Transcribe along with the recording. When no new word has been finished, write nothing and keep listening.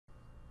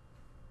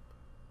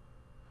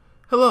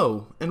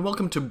Hello, and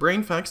welcome to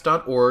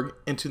BrainFacts.org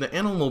and to the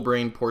Animal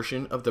Brain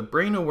portion of the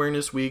Brain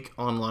Awareness Week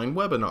online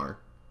webinar.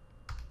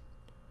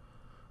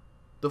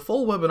 The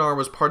full webinar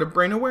was part of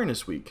Brain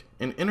Awareness Week,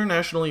 an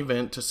international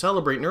event to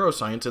celebrate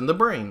neuroscience and the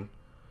brain.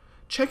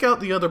 Check out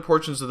the other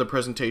portions of the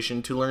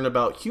presentation to learn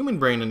about human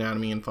brain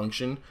anatomy and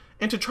function,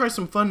 and to try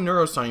some fun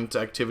neuroscience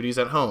activities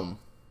at home.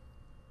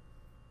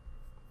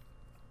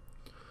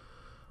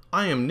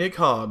 I am Nick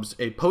Hobbs,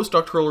 a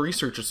postdoctoral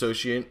research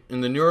associate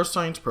in the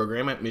neuroscience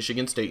program at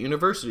Michigan State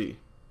University.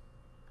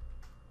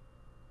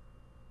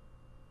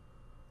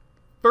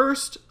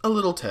 First, a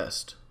little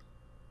test.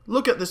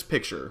 Look at this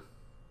picture.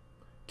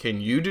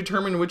 Can you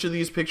determine which of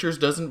these pictures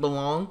doesn't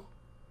belong?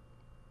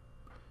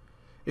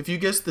 If you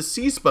guessed the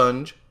sea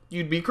sponge,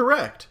 you'd be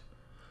correct.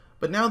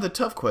 But now the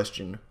tough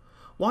question.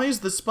 Why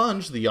is the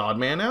sponge the odd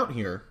man out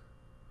here?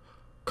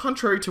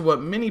 Contrary to what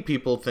many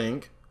people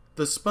think,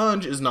 the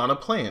sponge is not a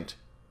plant.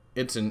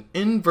 It's an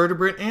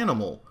invertebrate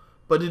animal,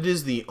 but it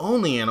is the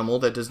only animal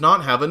that does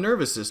not have a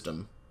nervous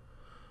system.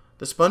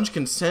 The sponge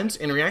can sense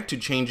and react to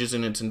changes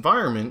in its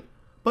environment,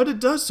 but it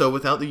does so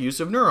without the use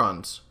of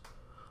neurons.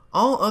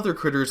 All other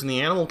critters in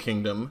the animal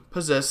kingdom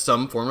possess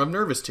some form of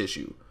nervous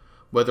tissue,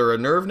 whether a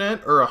nerve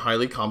net or a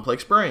highly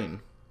complex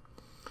brain.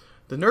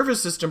 The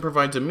nervous system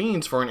provides a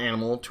means for an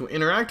animal to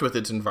interact with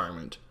its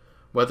environment,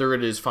 whether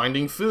it is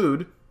finding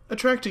food,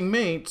 attracting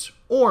mates,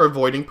 or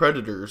avoiding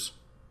predators.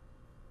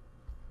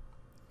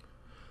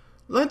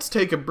 Let's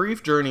take a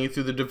brief journey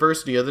through the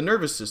diversity of the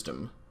nervous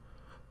system.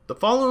 The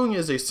following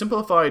is a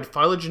simplified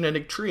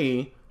phylogenetic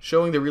tree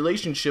showing the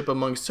relationship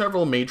among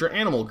several major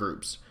animal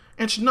groups,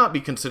 and should not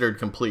be considered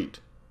complete.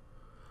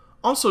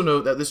 Also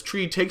note that this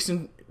tree takes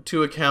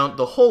into account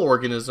the whole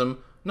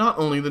organism, not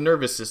only the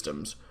nervous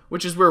systems,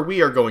 which is where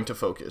we are going to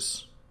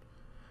focus.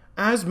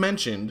 As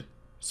mentioned,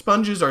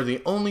 sponges are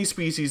the only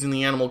species in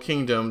the animal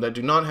kingdom that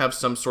do not have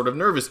some sort of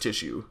nervous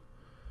tissue.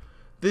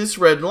 This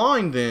red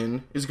line,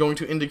 then, is going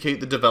to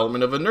indicate the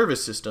development of a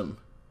nervous system.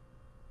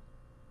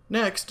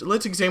 Next,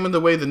 let's examine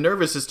the way the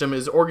nervous system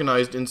is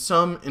organized in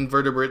some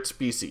invertebrate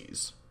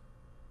species.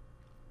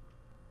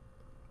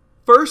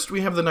 First,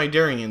 we have the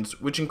cnidarians,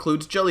 which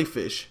includes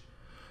jellyfish.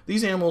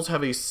 These animals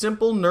have a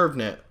simple nerve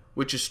net,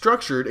 which is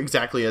structured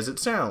exactly as it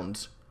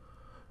sounds.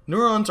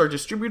 Neurons are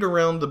distributed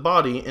around the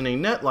body in a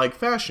net-like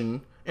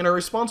fashion and are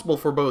responsible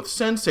for both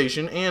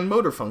sensation and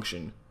motor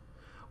function,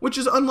 which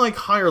is unlike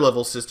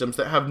higher-level systems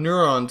that have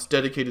neurons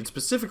dedicated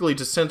specifically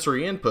to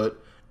sensory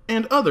input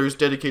and others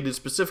dedicated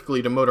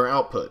specifically to motor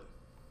output.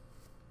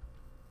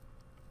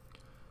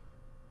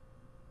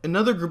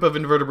 Another group of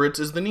invertebrates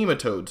is the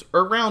nematodes,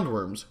 or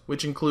roundworms,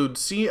 which include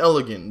C.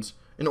 elegans,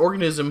 an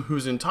organism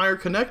whose entire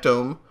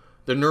connectome,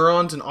 the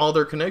neurons and all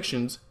their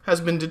connections, has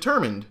been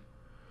determined.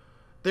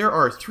 There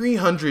are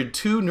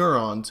 302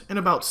 neurons and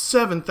about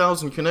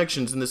 7,000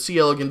 connections in the C.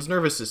 elegans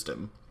nervous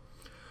system.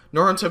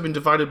 Neurons have been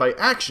divided by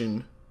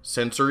action,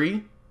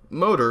 sensory,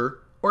 motor,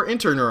 or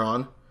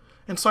interneuron,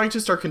 and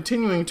scientists are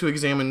continuing to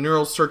examine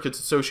neural circuits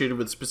associated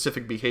with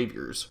specific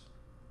behaviors.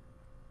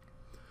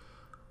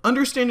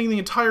 Understanding the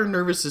entire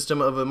nervous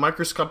system of a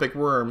microscopic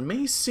worm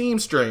may seem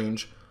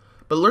strange,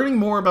 but learning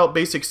more about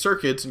basic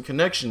circuits and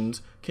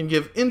connections can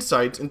give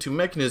insights into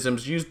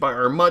mechanisms used by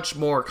our much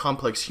more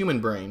complex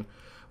human brain,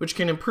 which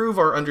can improve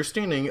our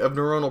understanding of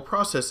neuronal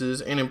processes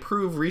and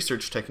improve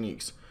research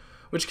techniques,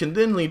 which can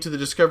then lead to the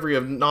discovery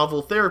of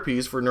novel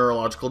therapies for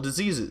neurological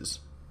diseases.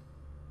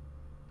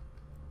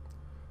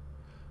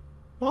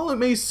 While it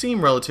may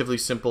seem relatively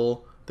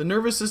simple, the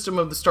nervous system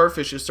of the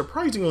starfish is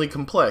surprisingly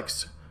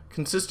complex,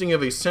 consisting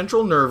of a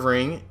central nerve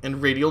ring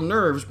and radial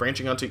nerves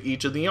branching onto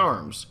each of the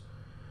arms.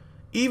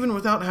 Even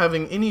without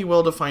having any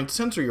well-defined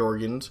sensory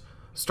organs,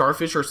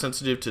 starfish are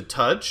sensitive to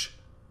touch,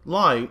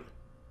 light,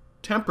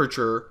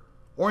 temperature,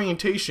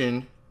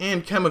 orientation,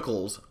 and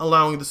chemicals,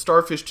 allowing the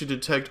starfish to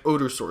detect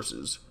odor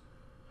sources.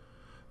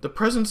 The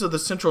presence of the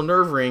central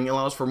nerve ring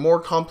allows for more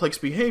complex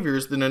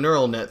behaviors than a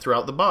neural net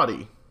throughout the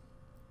body.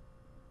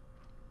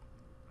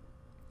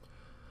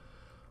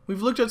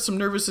 We've looked at some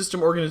nervous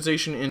system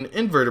organization in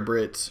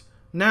invertebrates.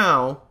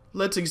 Now,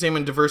 let's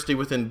examine diversity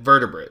within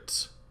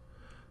vertebrates.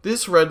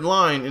 This red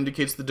line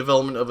indicates the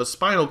development of a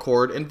spinal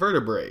cord in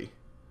vertebrae.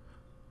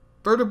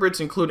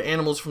 Vertebrates include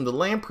animals from the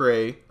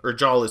lamprey, or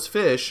jawless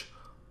fish,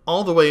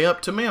 all the way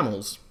up to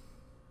mammals.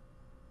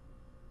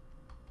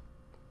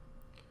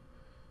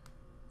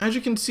 As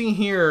you can see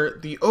here,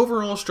 the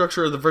overall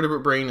structure of the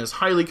vertebrate brain is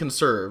highly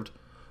conserved,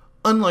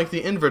 unlike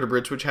the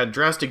invertebrates which had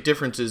drastic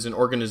differences in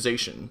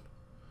organization.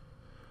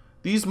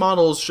 These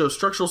models show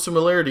structural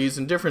similarities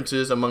and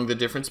differences among the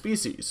different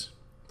species.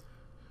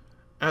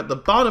 At the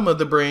bottom of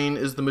the brain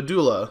is the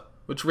medulla,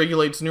 which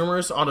regulates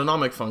numerous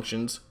autonomic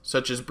functions,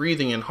 such as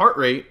breathing and heart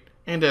rate,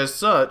 and as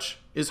such,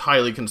 is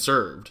highly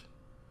conserved.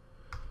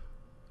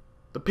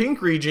 The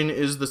pink region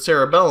is the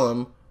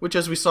cerebellum, which,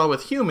 as we saw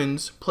with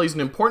humans, plays an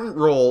important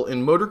role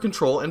in motor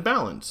control and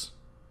balance.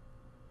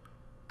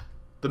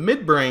 The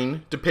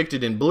midbrain,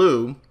 depicted in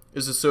blue,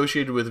 is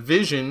associated with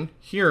vision,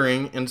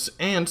 hearing,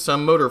 and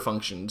some motor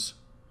functions.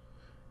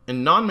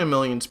 In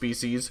non-mammalian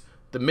species,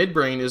 The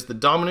midbrain is the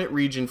dominant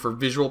region for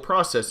visual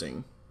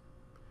processing.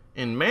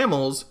 In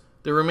mammals,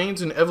 there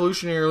remains an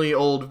evolutionarily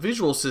old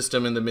visual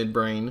system in the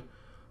midbrain,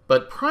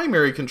 but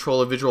primary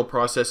control of visual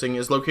processing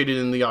is located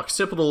in the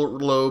occipital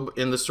lobe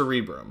in the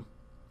cerebrum.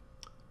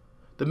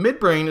 The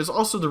midbrain is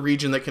also the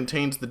region that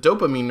contains the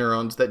dopamine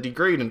neurons that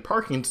degrade in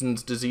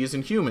Parkinson's disease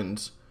in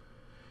humans.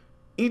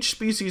 Each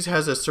species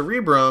has a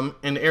cerebrum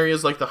and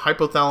areas like the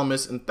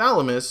hypothalamus and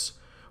thalamus,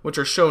 which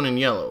are shown in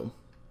yellow.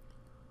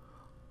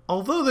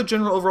 Although the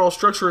general overall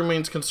structure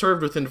remains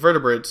conserved with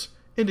invertebrates,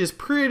 it is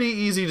pretty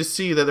easy to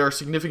see that there are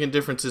significant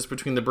differences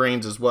between the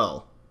brains as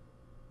well.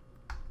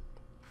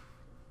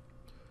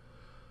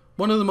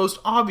 One of the most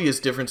obvious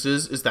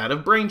differences is that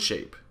of brain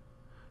shape.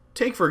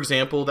 Take, for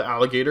example, the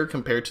alligator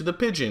compared to the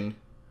pigeon.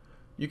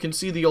 You can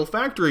see the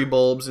olfactory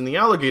bulbs in the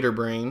alligator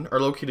brain are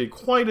located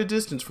quite a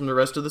distance from the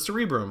rest of the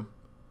cerebrum.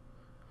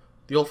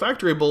 The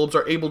olfactory bulbs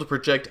are able to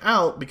project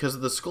out because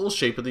of the skull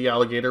shape of the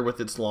alligator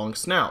with its long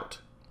snout.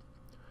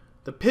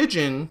 The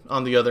pigeon,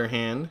 on the other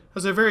hand,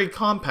 has a very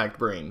compact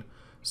brain,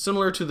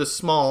 similar to the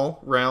small,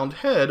 round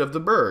head of the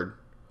bird.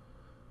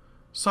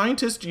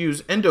 Scientists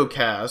use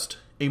endocast,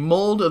 a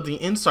mold of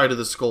the inside of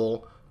the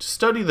skull, to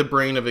study the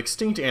brain of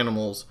extinct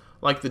animals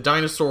like the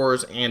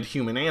dinosaurs and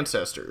human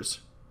ancestors.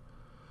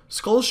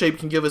 Skull shape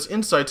can give us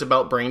insights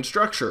about brain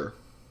structure.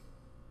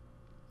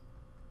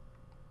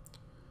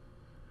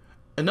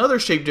 Another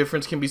shape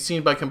difference can be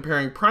seen by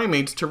comparing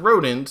primates to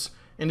rodents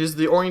and is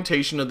the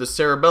orientation of the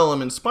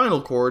cerebellum and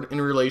spinal cord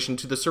in relation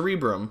to the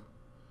cerebrum.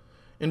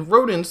 In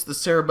rodents, the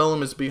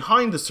cerebellum is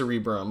behind the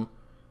cerebrum,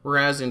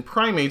 whereas in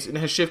primates it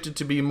has shifted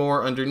to be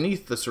more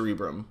underneath the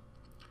cerebrum.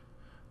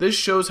 This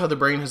shows how the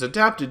brain has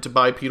adapted to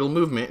bipedal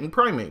movement in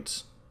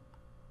primates.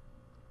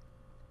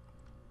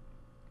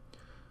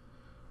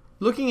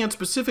 Looking at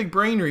specific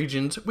brain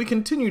regions, we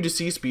continue to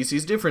see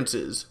species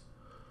differences.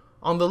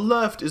 On the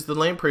left is the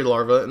lamprey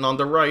larva and on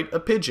the right a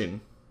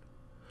pigeon.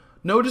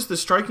 Notice the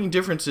striking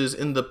differences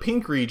in the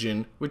pink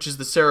region, which is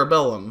the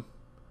cerebellum.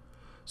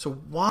 So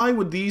why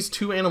would these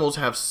two animals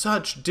have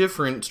such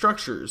different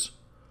structures?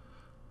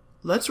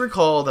 Let's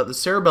recall that the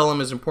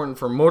cerebellum is important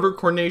for motor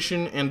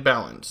coordination and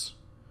balance.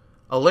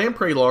 A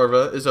lamprey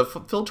larva is a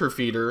filter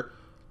feeder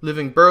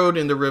living burrowed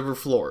in the river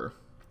floor.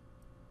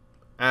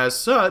 As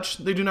such,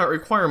 they do not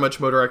require much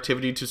motor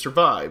activity to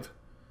survive.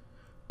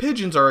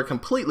 Pigeons are a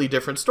completely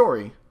different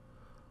story.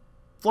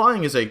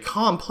 Flying is a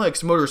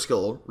complex motor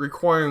skill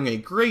requiring a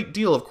great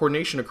deal of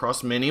coordination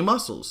across many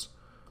muscles.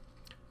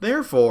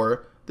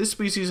 Therefore, this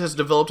species has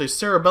developed a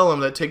cerebellum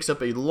that takes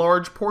up a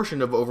large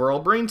portion of overall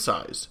brain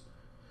size.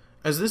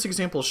 As this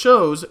example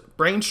shows,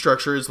 brain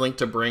structure is linked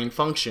to brain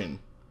function.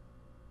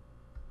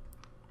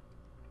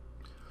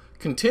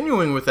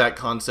 Continuing with that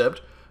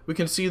concept, we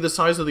can see the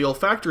size of the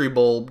olfactory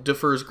bulb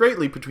differs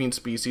greatly between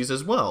species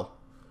as well.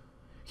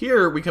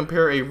 Here we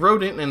compare a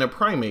rodent and a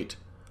primate,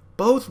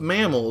 both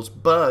mammals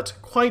but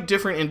quite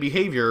different in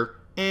behavior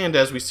and,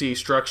 as we see,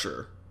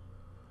 structure.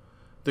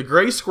 The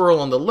gray squirrel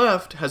on the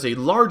left has a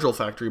large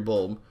olfactory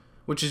bulb,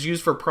 which is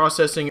used for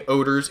processing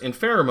odors and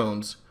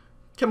pheromones,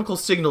 chemical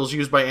signals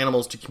used by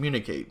animals to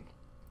communicate.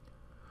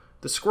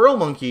 The squirrel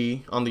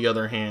monkey, on the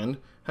other hand,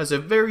 has a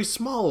very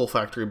small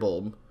olfactory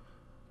bulb.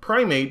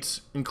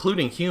 Primates,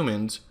 including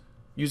humans,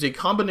 use a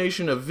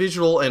combination of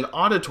visual and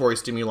auditory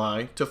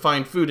stimuli to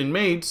find food and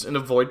mates and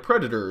avoid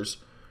predators,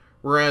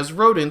 whereas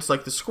rodents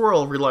like the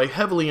squirrel rely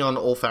heavily on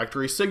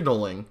olfactory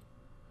signaling.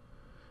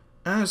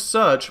 As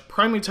such,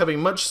 primates have a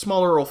much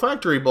smaller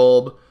olfactory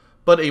bulb,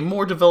 but a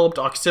more developed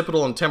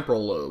occipital and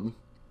temporal lobe.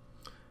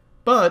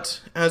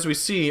 But, as we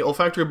see,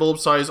 olfactory bulb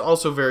size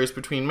also varies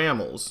between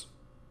mammals.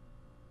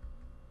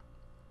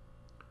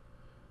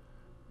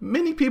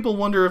 Many people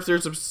wonder if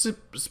there's a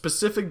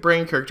specific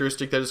brain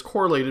characteristic that is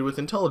correlated with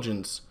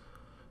intelligence.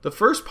 The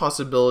first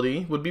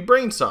possibility would be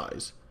brain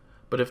size,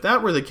 but if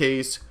that were the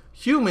case,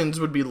 humans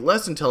would be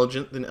less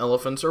intelligent than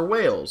elephants or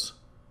whales.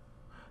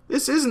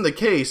 This isn't the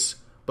case,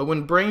 but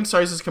when brain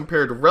size is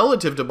compared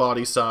relative to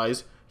body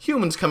size,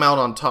 humans come out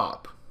on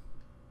top.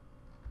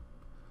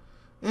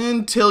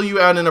 Until you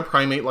add in a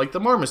primate like the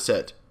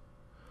marmoset.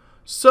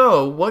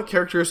 So, what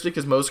characteristic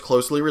is most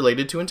closely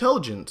related to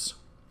intelligence?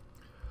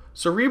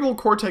 Cerebral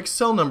cortex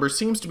cell number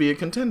seems to be a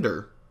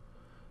contender.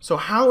 So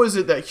how is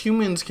it that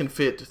humans can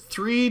fit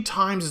 3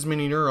 times as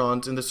many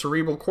neurons in the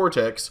cerebral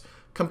cortex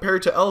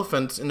compared to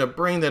elephants in a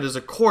brain that is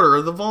a quarter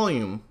of the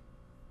volume?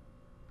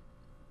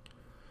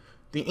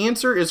 The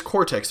answer is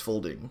cortex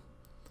folding.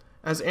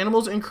 As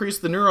animals increase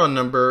the neuron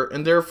number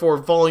and therefore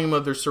volume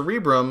of their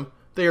cerebrum,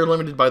 they are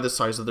limited by the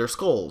size of their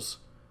skulls.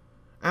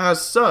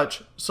 As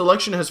such,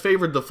 selection has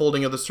favored the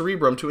folding of the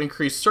cerebrum to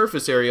increase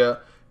surface area,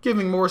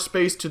 giving more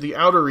space to the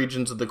outer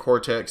regions of the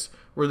cortex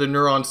where the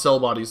neuron cell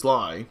bodies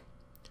lie.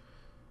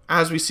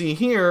 As we see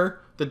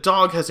here, the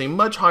dog has a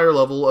much higher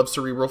level of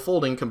cerebral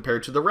folding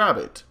compared to the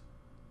rabbit.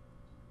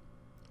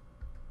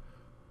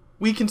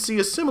 We can see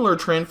a similar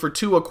trend for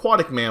 2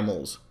 aquatic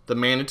mammals, the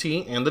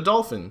manatee and the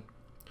dolphin.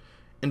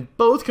 In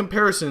both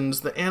comparisons,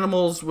 the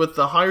animals with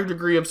the higher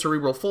degree of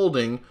cerebral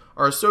folding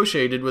are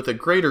associated with a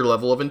greater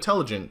level of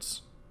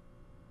intelligence.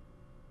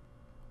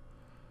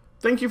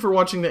 Thank you for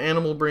watching the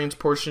Animal Brains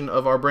portion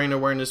of our Brain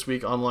Awareness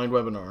Week online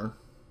webinar.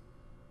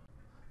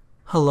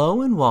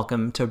 Hello and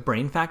welcome to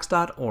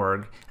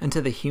BrainFacts.org and to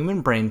the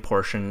human brain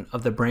portion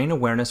of the Brain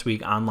Awareness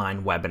Week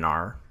online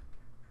webinar.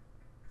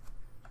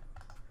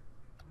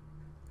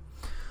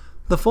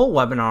 The full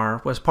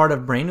webinar was part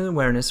of Brain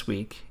Awareness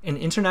Week, an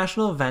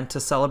international event to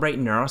celebrate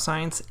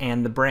neuroscience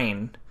and the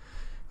brain.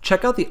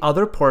 Check out the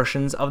other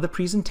portions of the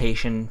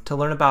presentation to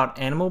learn about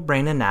animal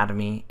brain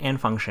anatomy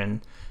and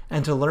function,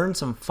 and to learn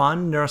some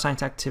fun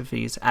neuroscience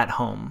activities at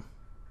home.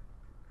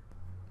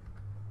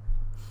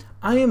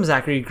 I am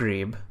Zachary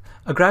Grebe,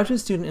 a graduate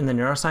student in the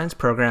neuroscience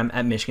program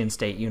at Michigan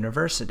State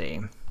University.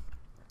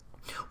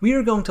 We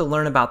are going to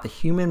learn about the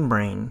human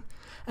brain,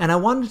 and I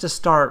wanted to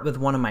start with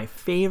one of my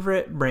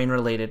favorite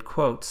brain-related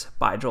quotes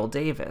by Joel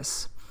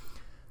Davis.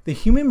 The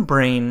human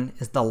brain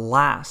is the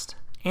last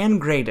and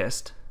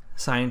greatest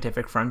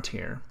scientific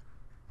frontier.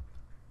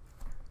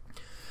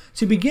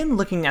 To begin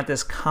looking at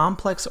this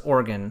complex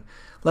organ,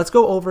 let's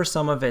go over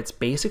some of its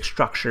basic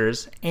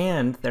structures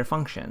and their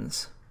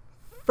functions.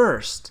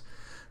 First,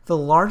 the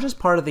largest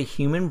part of the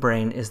human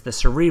brain is the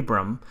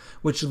cerebrum,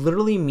 which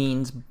literally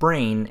means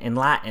brain in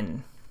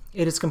Latin.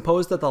 It is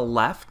composed of the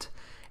left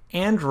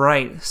and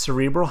right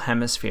cerebral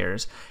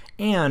hemispheres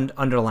and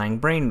underlying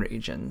brain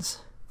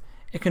regions.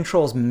 It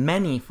controls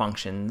many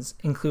functions,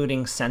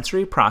 including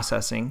sensory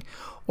processing,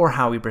 or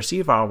how we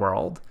perceive our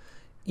world,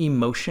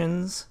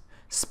 emotions,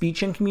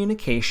 speech and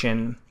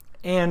communication,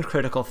 and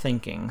critical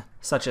thinking,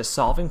 such as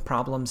solving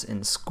problems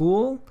in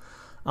school,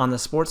 on the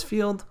sports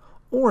field,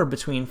 or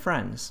between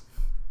friends.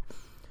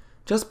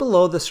 Just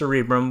below the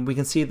cerebrum, we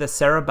can see the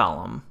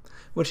cerebellum,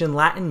 which in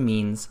Latin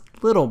means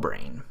little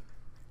brain.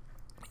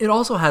 It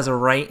also has a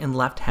right and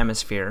left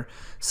hemisphere,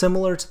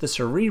 similar to the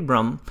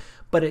cerebrum,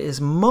 but it is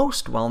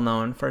most well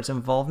known for its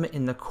involvement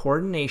in the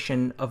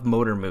coordination of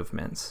motor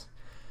movements.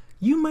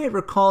 You might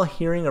recall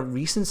hearing a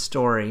recent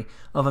story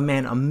of a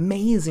man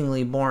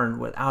amazingly born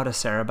without a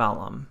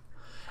cerebellum.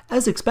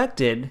 As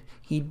expected,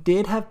 he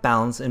did have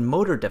balance and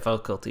motor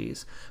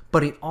difficulties,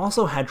 but he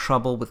also had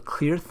trouble with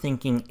clear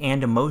thinking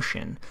and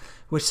emotion,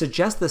 which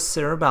suggests the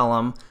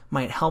cerebellum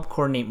might help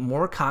coordinate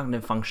more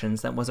cognitive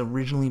functions than was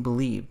originally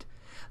believed.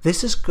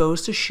 This just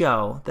goes to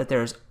show that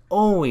there is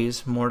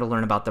always more to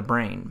learn about the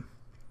brain.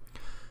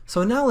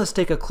 So now let's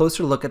take a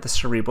closer look at the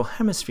cerebral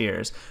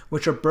hemispheres,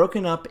 which are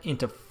broken up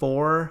into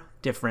 4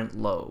 different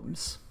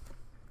lobes.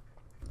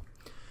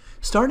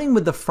 Starting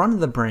with the front of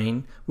the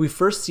brain, we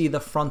first see the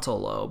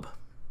frontal lobe,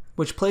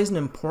 which plays an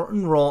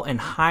important role in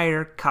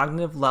higher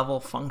cognitive level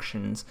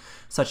functions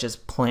such as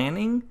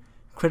planning,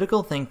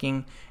 critical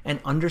thinking, and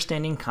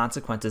understanding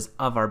consequences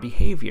of our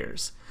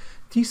behaviors.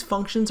 These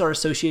functions are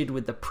associated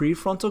with the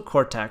prefrontal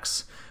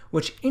cortex,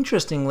 which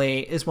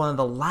interestingly is one of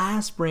the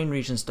last brain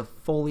regions to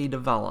fully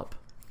develop.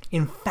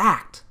 In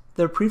fact,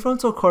 the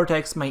prefrontal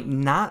cortex might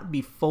not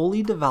be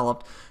fully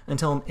developed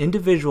until an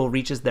individual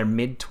reaches their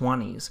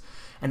mid-20s,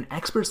 and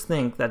experts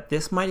think that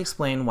this might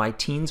explain why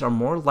teens are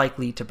more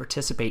likely to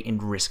participate in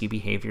risky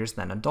behaviors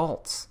than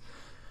adults.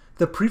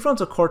 The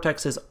prefrontal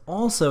cortex is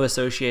also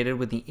associated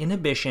with the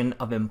inhibition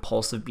of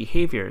impulsive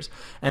behaviors,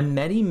 and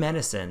many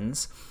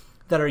medicines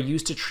that are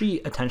used to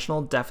treat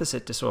attentional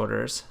deficit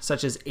disorders,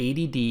 such as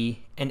ADD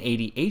and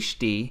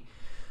ADHD,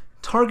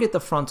 target the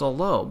frontal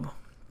lobe.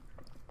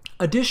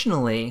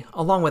 Additionally,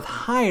 along with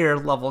higher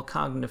level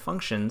cognitive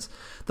functions,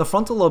 the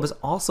frontal lobe is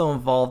also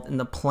involved in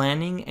the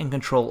planning and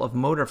control of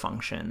motor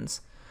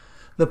functions.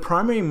 The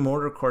primary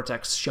motor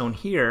cortex, shown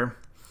here,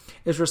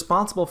 is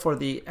responsible for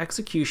the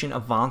execution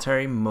of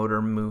voluntary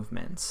motor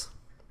movements.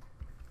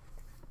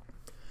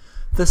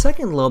 The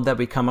second lobe that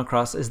we come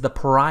across is the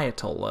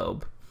parietal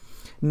lobe,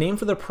 named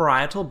for the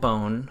parietal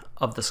bone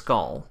of the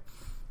skull.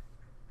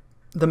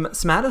 The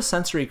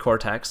somatosensory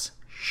cortex,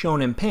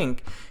 shown in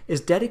pink, is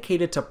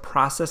dedicated to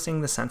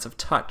processing the sense of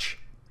touch.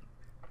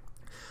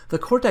 The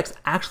cortex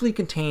actually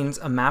contains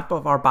a map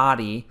of our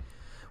body,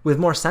 with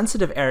more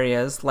sensitive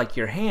areas, like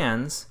your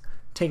hands,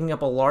 taking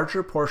up a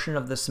larger portion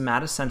of the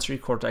somatosensory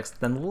cortex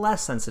than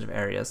less sensitive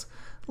areas,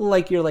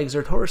 like your legs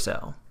or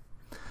torso.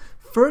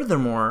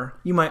 Furthermore,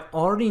 you might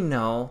already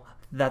know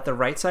that the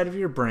right side of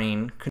your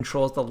brain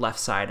controls the left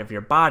side of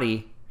your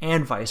body,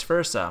 and vice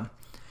versa.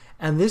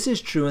 And this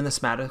is true in the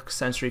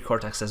somatosensory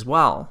cortex as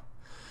well.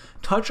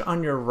 Touch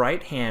on your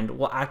right hand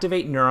will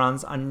activate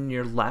neurons on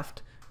your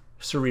left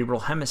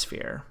cerebral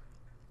hemisphere.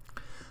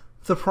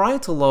 The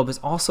parietal lobe is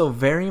also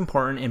very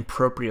important in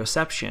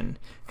proprioception,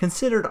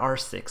 considered our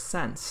sixth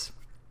sense.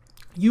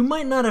 You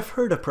might not have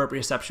heard of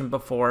proprioception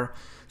before,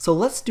 so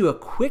let's do a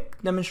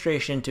quick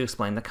demonstration to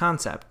explain the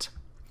concept.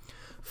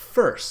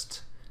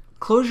 First,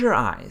 close your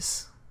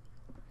eyes.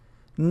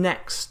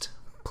 Next,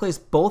 place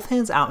both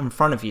hands out in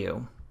front of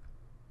you.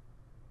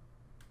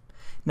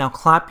 Now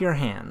clap your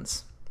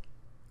hands.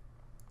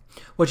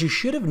 What you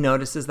should have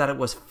noticed is that it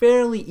was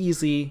fairly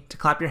easy to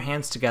clap your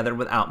hands together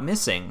without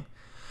missing.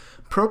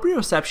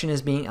 Proprioception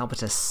is being able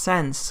to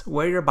sense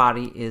where your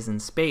body is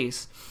in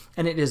space,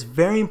 and it is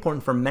very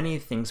important for many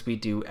things we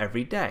do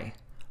every day,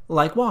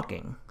 like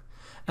walking.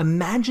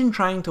 Imagine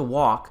trying to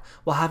walk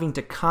while having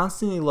to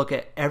constantly look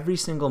at every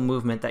single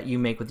movement that you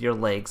make with your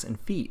legs and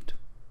feet.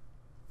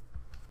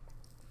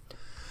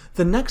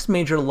 The next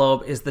major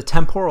lobe is the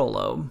temporal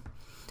lobe,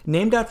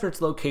 named after its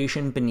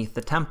location beneath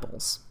the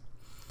temples.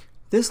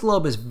 This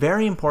lobe is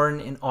very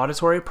important in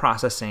auditory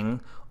processing,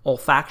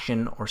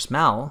 olfaction or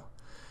smell,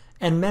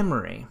 and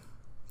memory.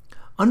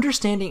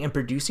 Understanding and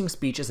producing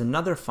speech is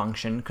another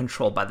function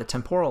controlled by the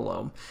temporal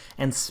lobe,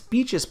 and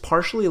speech is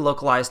partially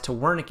localized to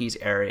Wernicke's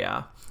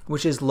area,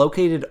 which is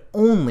located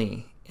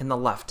only in the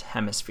left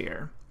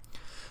hemisphere.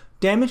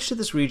 Damage to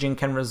this region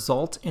can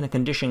result in a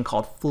condition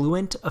called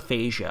fluent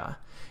aphasia,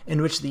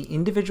 in which the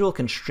individual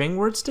can string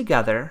words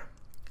together,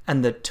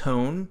 and the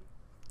tone,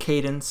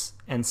 cadence,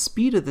 and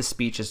speed of the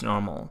speech is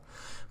normal,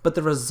 but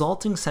the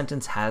resulting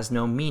sentence has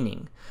no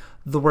meaning.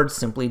 The words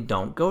simply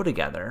don't go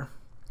together.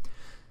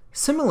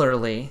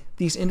 Similarly,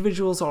 these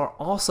individuals are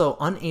also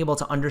unable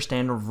to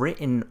understand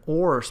written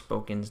or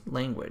spoken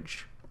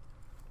language.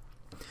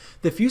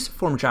 The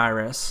fusiform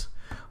gyrus,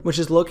 which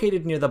is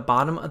located near the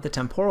bottom of the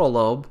temporal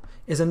lobe,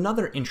 is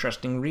another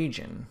interesting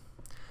region.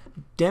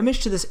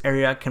 Damage to this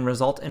area can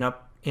result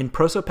in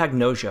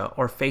prosopagnosia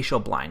or facial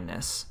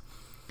blindness.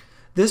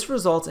 This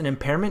results in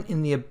impairment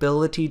in the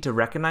ability to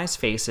recognize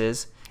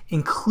faces,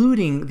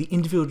 including the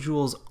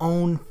individual's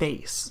own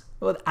face,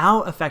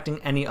 without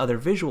affecting any other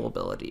visual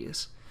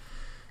abilities.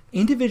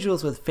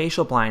 Individuals with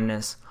facial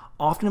blindness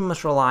often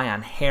must rely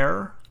on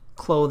hair,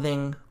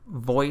 clothing,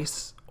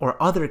 voice,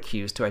 or other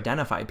cues to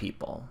identify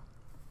people.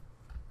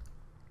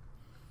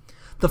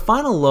 The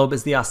final lobe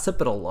is the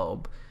occipital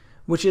lobe,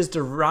 which is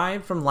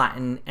derived from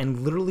Latin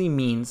and literally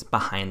means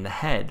behind the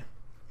head.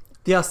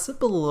 The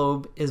occipital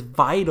lobe is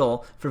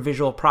vital for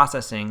visual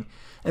processing,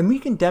 and we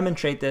can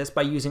demonstrate this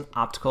by using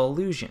optical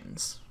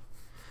illusions.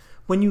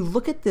 When you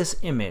look at this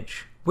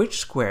image, which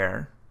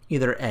square,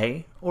 either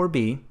A or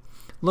B,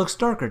 looks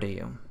darker to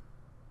you?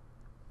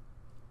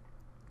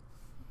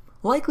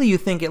 Likely you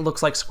think it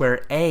looks like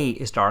square A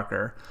is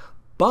darker,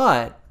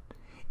 but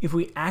if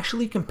we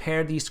actually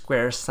compare these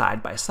squares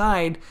side by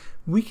side,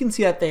 we can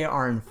see that they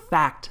are in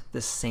fact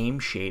the same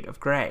shade of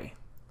gray.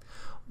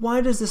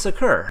 Why does this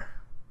occur?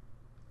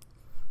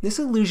 This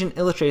illusion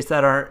illustrates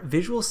that our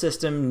visual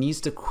system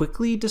needs to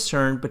quickly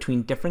discern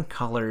between different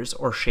colors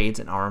or shades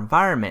in our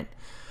environment.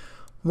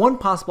 One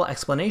possible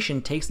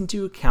explanation takes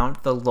into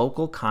account the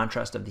local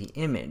contrast of the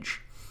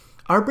image.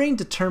 Our brain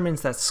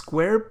determines that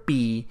square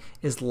B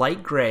is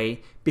light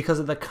gray because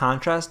of the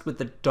contrast with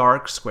the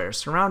dark squares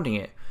surrounding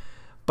it,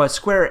 but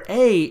square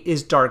A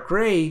is dark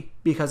gray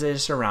because it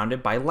is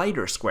surrounded by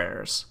lighter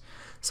squares.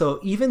 So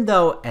even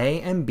though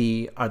A and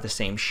B are the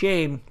same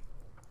shade,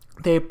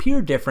 they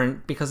appear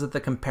different because of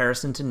the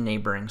comparison to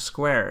neighboring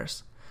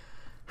squares.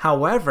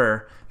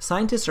 However,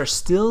 scientists are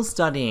still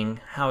studying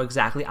how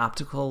exactly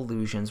optical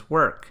illusions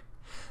work.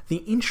 The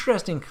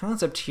interesting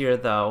concept here,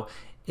 though,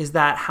 is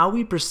that how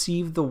we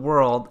perceive the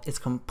world is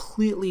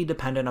completely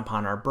dependent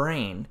upon our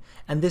brain,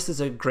 and this is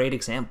a great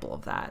example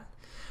of that.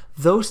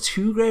 Those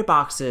two gray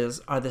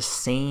boxes are the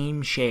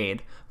same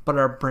shade, but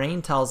our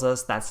brain tells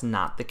us that's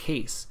not the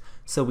case,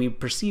 so we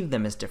perceive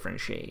them as different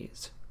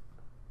shades.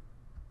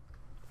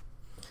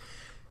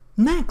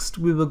 Next,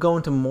 we will go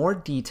into more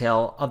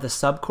detail of the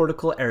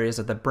subcortical areas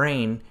of the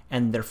brain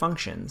and their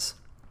functions.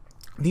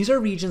 These are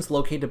regions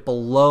located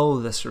below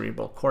the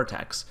cerebral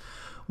cortex.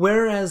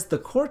 Whereas the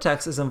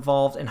cortex is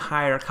involved in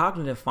higher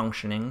cognitive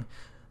functioning,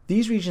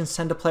 these regions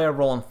tend to play a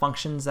role in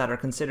functions that are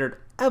considered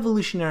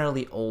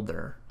evolutionarily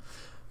older.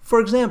 For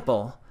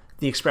example,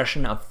 the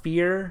expression of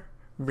fear,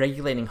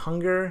 regulating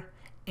hunger,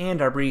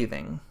 and our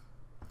breathing.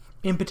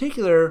 In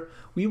particular,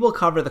 we will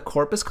cover the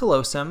corpus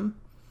callosum,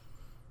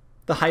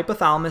 the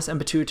hypothalamus and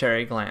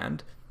pituitary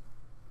gland,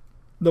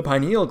 the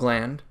pineal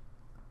gland,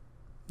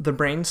 the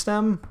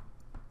brainstem,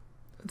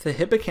 the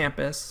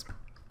hippocampus,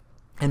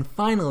 and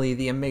finally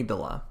the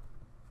amygdala.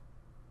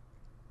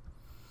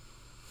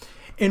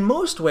 In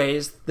most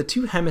ways, the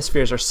two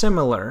hemispheres are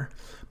similar,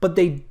 but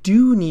they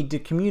do need to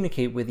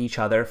communicate with each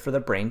other for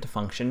the brain to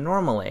function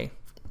normally.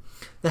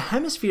 The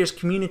hemispheres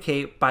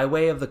communicate by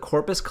way of the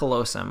corpus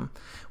callosum,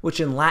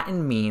 which in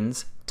Latin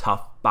means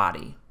tough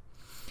body.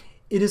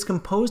 It is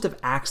composed of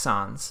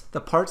axons, the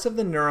parts of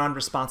the neuron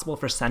responsible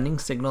for sending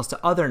signals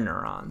to other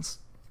neurons.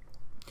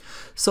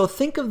 So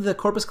think of the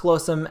corpus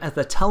callosum as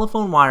the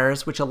telephone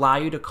wires which allow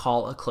you to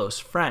call a close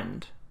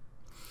friend.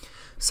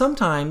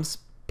 Sometimes,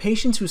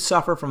 patients who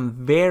suffer from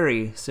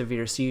very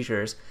severe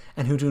seizures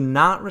and who do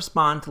not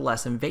respond to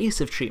less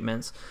invasive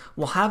treatments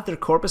will have their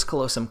corpus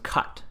callosum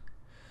cut,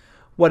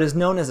 what is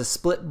known as a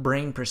split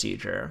brain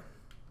procedure.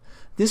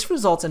 This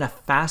results in a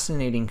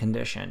fascinating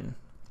condition.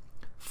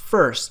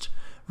 First,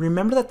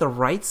 remember that the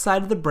right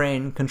side of the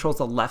brain controls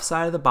the left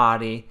side of the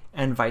body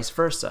and vice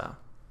versa.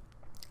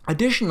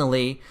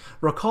 Additionally,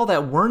 recall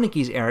that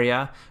Wernicke's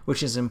area,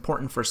 which is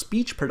important for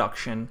speech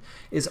production,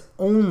 is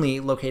only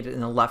located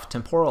in the left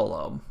temporal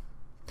lobe.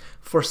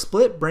 For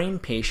split brain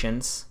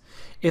patients,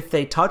 if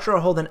they touch or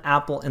hold an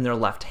apple in their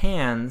left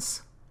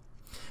hands,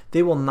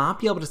 they will not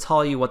be able to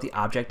tell you what the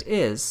object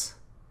is.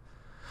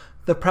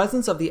 the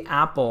presence of the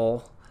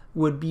apple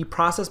would be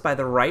processed by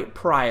the right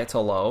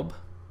parietal lobe,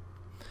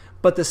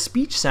 but the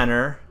speech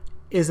center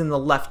is in the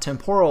left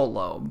temporal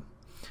lobe.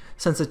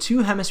 Since the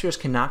two hemispheres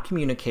cannot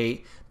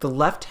communicate, the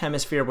left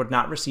hemisphere would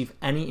not receive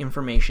any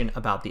information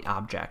about the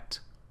object.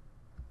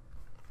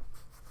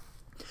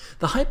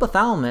 The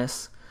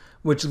hypothalamus,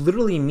 which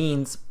literally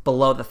means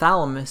below the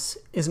thalamus,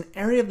 is an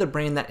area of the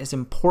brain that is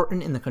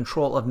important in the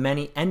control of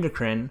many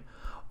endocrine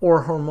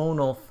or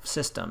hormonal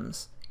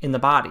systems in the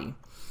body,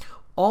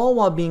 all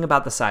while being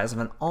about the size of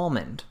an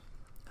almond.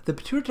 The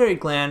pituitary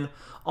gland,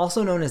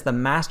 also known as the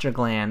master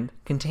gland,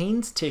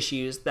 contains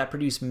tissues that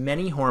produce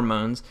many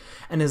hormones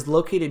and is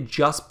located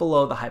just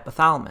below the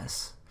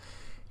hypothalamus.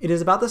 It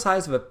is about the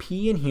size of a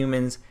pea in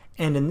humans,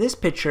 and in this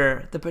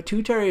picture, the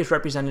pituitary is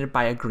represented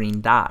by a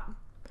green dot.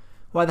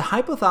 While the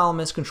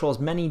hypothalamus controls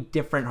many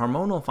different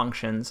hormonal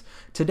functions,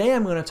 today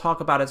I'm going to talk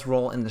about its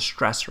role in the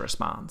stress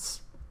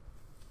response.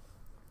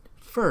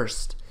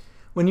 First,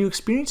 when you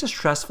experience a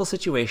stressful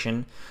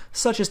situation,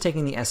 such as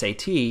taking the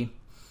SAT,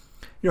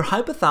 your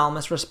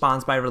hypothalamus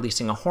responds by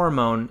releasing a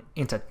hormone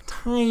into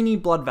tiny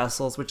blood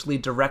vessels which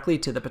lead directly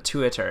to the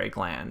pituitary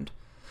gland.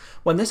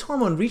 When this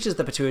hormone reaches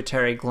the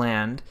pituitary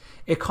gland,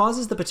 it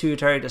causes the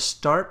pituitary to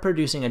start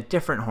producing a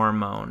different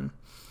hormone,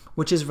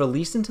 which is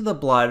released into the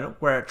blood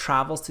where it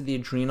travels to the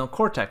adrenal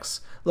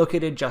cortex,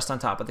 located just on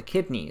top of the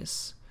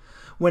kidneys.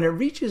 When it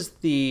reaches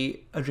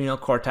the adrenal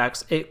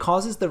cortex, it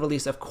causes the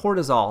release of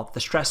cortisol,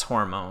 the stress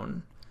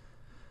hormone.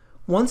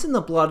 Once in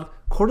the blood,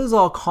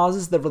 cortisol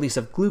causes the release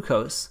of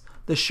glucose,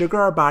 the sugar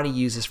our body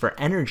uses for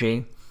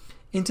energy,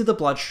 into the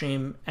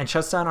bloodstream and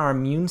shuts down our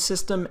immune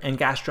system and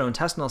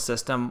gastrointestinal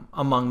system,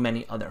 among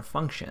many other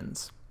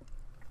functions.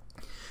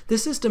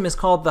 This system is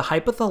called the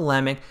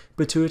hypothalamic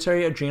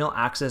pituitary adrenal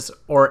axis,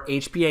 or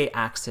HPA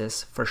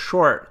axis for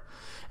short,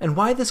 and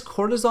why this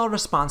cortisol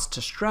response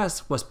to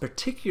stress was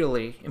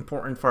particularly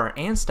important for our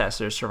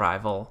ancestors'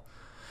 survival.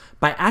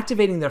 By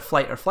activating their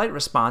flight or flight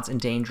response in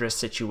dangerous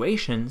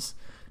situations,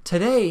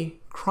 today,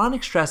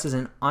 chronic stress is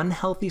an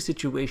unhealthy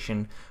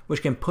situation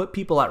which can put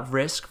people at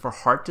risk for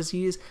heart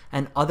disease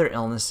and other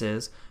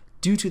illnesses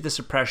due to the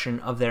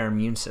suppression of their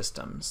immune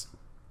systems.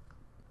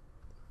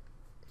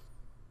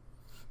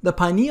 The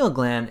pineal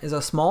gland is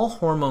a small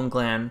hormone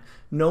gland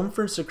known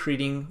for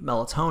secreting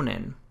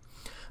melatonin.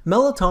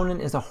 Melatonin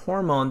is a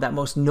hormone that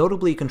most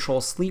notably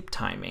controls sleep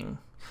timing.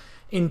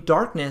 In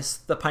darkness,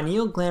 the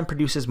pineal gland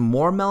produces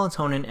more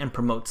melatonin and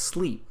promotes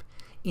sleep.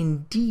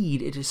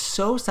 Indeed, it is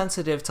so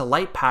sensitive to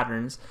light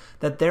patterns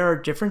that there are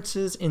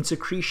differences in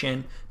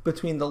secretion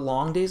between the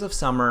long days of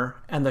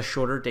summer and the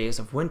shorter days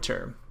of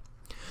winter.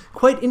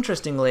 Quite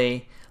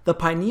interestingly, the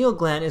pineal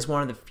gland is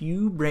one of the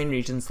few brain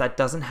regions that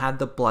doesn't have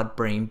the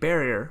blood-brain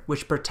barrier,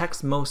 which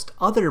protects most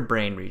other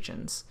brain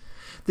regions.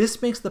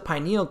 This makes the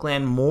pineal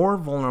gland more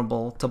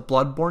vulnerable to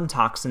blood-borne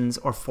toxins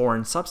or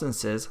foreign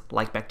substances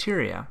like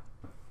bacteria.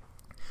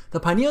 The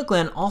pineal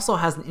gland also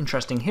has an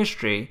interesting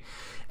history,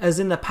 as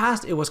in the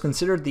past it was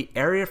considered the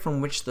area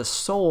from which the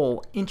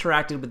soul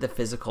interacted with the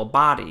physical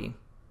body.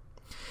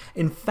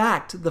 In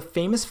fact, the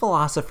famous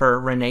philosopher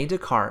René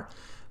Descartes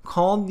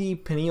called the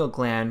pineal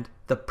gland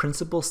the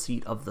principal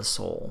seat of the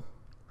soul.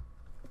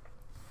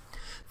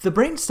 The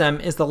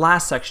brainstem is the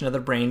last section of the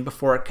brain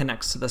before it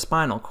connects to the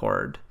spinal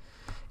cord.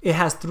 It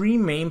has three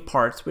main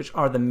parts, which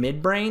are the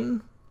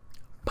midbrain,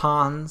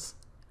 pons,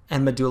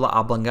 and medulla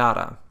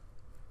oblongata.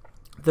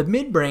 The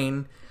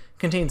midbrain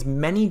contains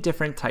many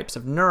different types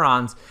of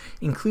neurons,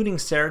 including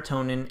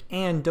serotonin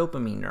and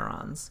dopamine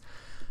neurons.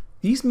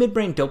 These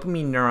midbrain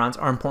dopamine neurons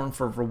are important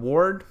for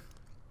reward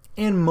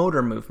and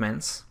motor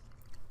movements.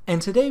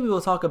 And today we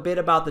will talk a bit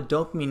about the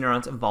dopamine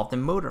neurons involved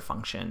in motor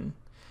function.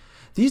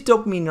 These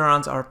dopamine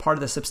neurons are part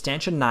of the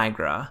substantia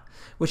nigra,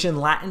 which in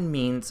Latin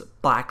means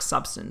black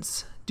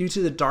substance, due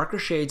to the darker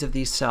shades of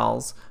these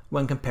cells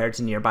when compared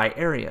to nearby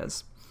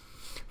areas.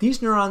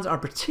 These neurons are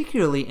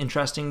particularly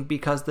interesting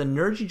because the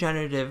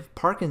neurodegenerative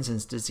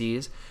Parkinson's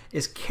disease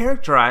is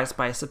characterized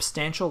by a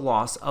substantial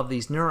loss of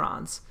these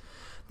neurons.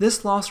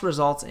 This loss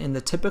results in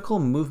the typical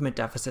movement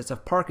deficits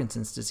of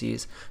Parkinson's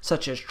disease,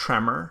 such as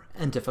tremor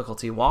and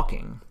difficulty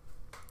walking.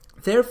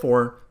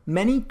 Therefore,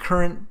 many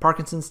current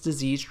Parkinson's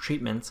disease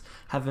treatments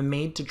have been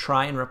made to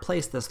try and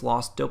replace this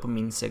lost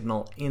dopamine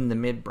signal in the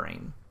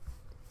midbrain.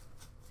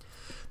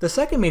 The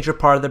second major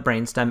part of the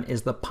brainstem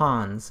is the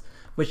pons,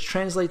 which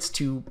translates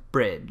to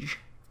bridge.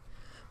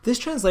 This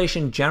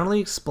translation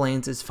generally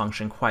explains its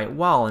function quite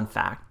well, in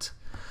fact.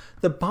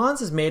 The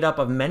pons is made up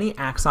of many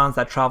axons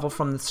that travel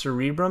from the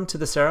cerebrum to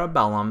the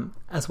cerebellum,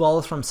 as well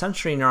as from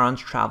sensory neurons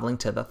traveling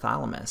to the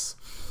thalamus,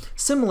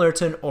 similar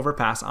to an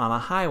overpass on a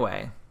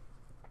highway.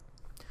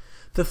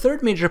 The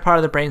third major part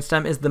of the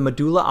brainstem is the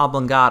medulla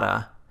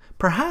oblongata,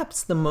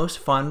 perhaps the most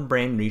fun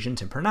brain region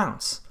to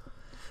pronounce.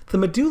 The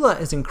medulla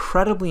is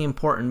incredibly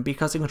important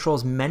because it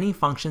controls many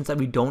functions that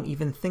we don't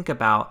even think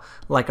about,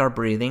 like our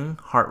breathing,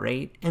 heart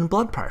rate, and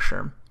blood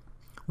pressure.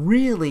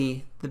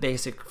 Really, the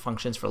basic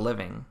functions for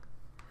living.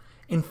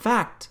 In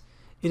fact,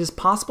 it is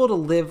possible to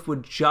live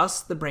with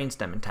just the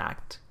brainstem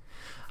intact.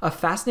 A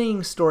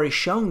fascinating story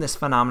showing this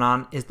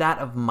phenomenon is that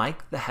of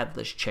Mike the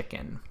Headless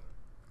Chicken.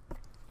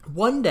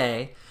 One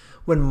day,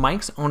 when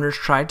Mike's owners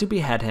tried to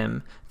behead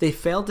him, they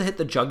failed to hit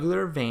the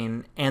jugular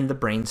vein and the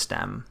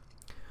brainstem.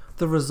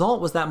 The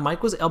result was that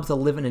Mike was able to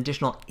live an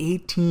additional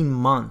 18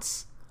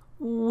 months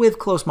with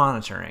close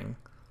monitoring.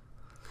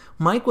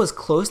 Mike was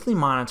closely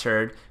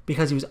monitored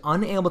because he was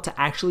unable to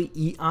actually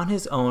eat on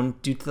his own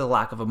due to the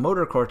lack of a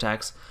motor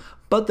cortex,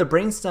 but the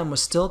brainstem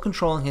was still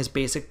controlling his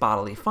basic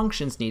bodily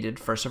functions needed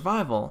for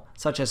survival,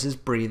 such as his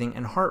breathing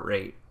and heart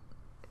rate.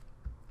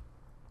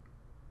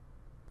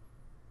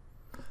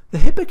 The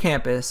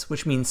hippocampus,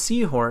 which means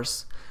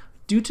seahorse,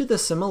 due to the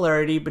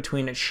similarity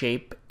between its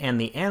shape and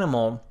the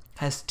animal,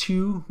 has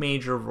two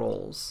major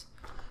roles.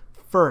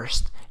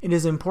 First, it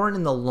is important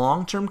in the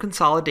long-term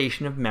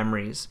consolidation of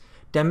memories,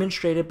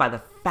 demonstrated by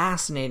the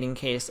fascinating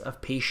case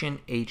of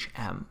patient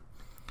HM.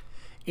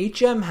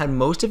 HM had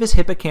most of his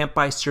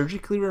hippocampi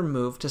surgically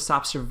removed to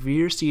stop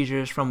severe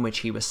seizures from which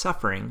he was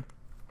suffering.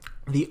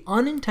 The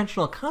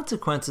unintentional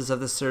consequences of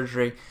the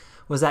surgery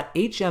was that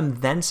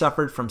HM then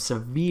suffered from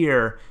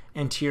severe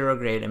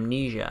anterograde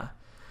amnesia,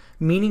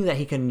 meaning that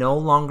he can no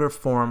longer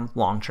form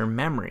long-term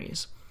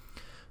memories.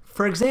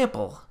 For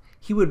example,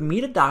 he would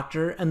meet a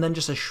doctor and then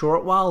just a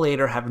short while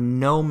later have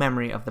no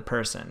memory of the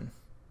person.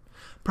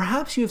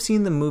 Perhaps you have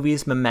seen the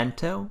movies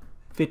Memento,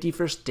 50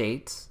 First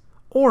Dates,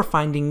 or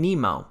Finding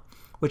Nemo,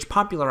 which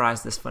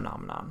popularized this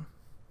phenomenon.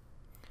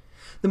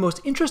 The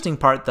most interesting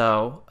part,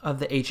 though, of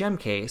the HM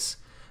case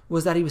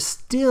was that he was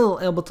still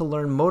able to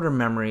learn motor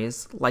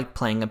memories like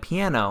playing a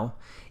piano,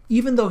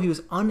 even though he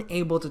was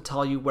unable to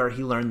tell you where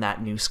he learned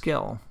that new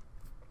skill.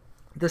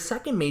 The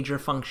second major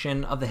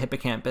function of the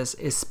hippocampus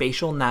is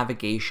spatial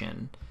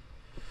navigation.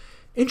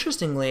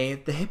 Interestingly,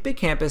 the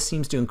hippocampus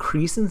seems to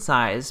increase in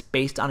size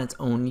based on its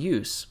own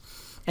use.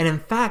 And in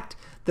fact,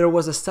 there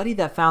was a study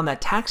that found that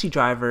taxi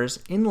drivers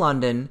in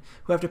London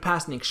who have to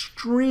pass an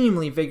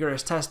extremely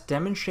vigorous test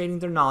demonstrating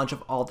their knowledge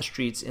of all the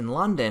streets in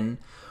London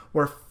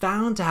were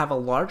found to have a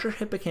larger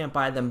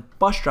hippocampi than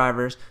bus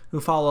drivers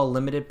who follow a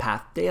limited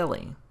path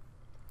daily.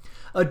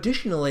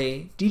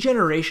 Additionally,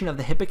 degeneration of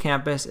the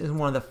hippocampus is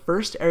one of the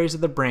first areas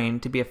of the brain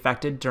to be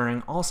affected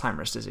during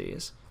Alzheimer's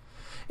disease.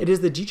 It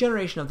is the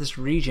degeneration of this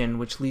region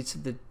which leads to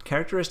the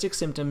characteristic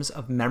symptoms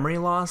of memory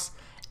loss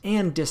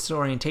and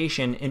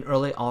disorientation in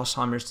early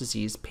Alzheimer's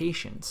disease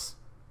patients.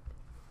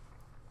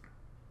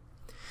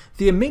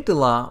 The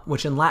amygdala,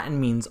 which in Latin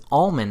means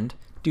almond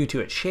due to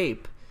its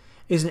shape,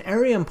 is an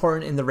area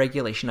important in the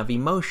regulation of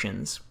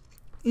emotions.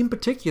 In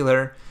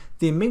particular,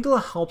 the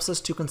amygdala helps us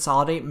to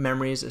consolidate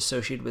memories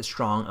associated with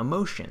strong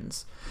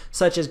emotions,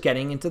 such as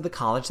getting into the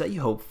college that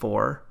you hope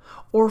for,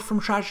 or from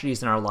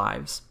tragedies in our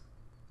lives.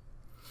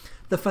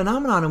 The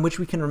phenomenon in which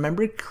we can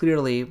remember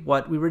clearly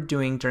what we were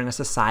doing during a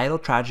societal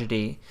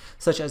tragedy,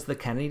 such as the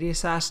Kennedy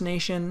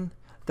assassination,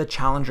 the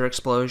Challenger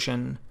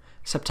explosion,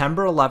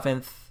 September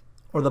 11th,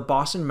 or the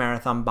Boston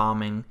Marathon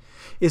bombing,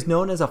 is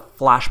known as a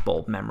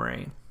flashbulb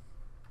memory.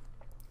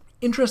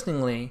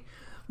 Interestingly,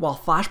 while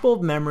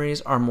flashbulb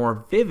memories are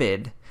more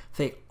vivid,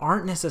 they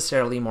aren't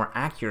necessarily more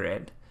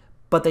accurate,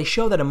 but they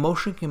show that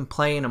emotion can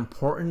play an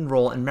important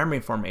role in memory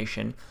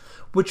formation,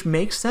 which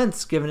makes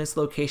sense given its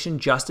location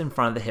just in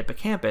front of the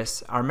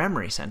hippocampus, our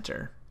memory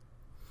center.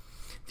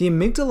 The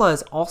amygdala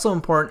is also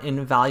important in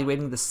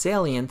evaluating the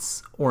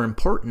salience or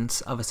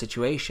importance of a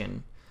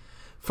situation.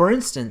 For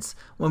instance,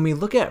 when we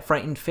look at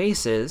frightened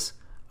faces,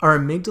 our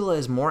amygdala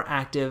is more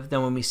active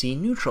than when we see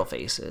neutral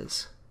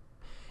faces.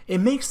 It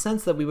makes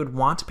sense that we would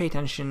want to pay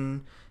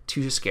attention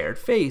to a scared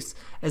face,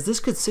 as this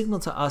could signal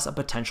to us a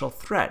potential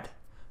threat,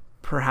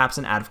 perhaps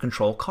an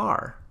out-of-control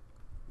car.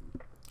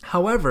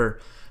 However,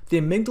 the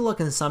amygdala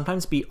can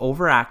sometimes be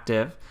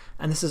overactive,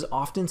 and this is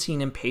often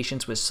seen in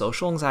patients with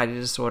social anxiety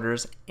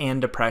disorders and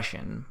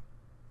depression.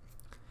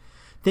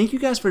 Thank you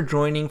guys for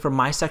joining for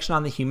my section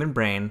on the human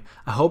brain.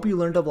 I hope you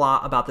learned a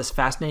lot about this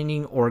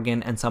fascinating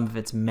organ and some of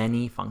its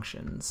many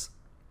functions.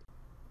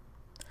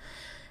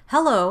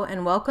 Hello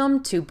and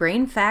welcome to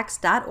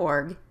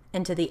BrainFacts.org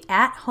and to the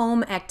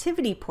at-home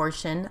activity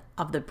portion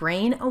of the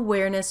Brain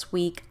Awareness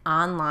Week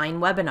online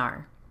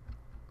webinar.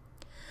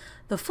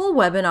 The full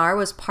webinar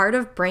was part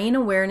of Brain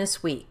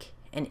Awareness Week,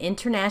 an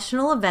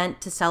international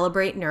event to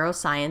celebrate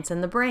neuroscience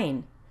and the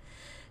brain.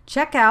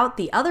 Check out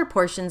the other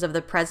portions of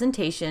the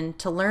presentation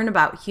to learn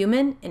about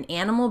human and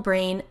animal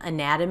brain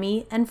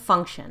anatomy and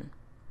function.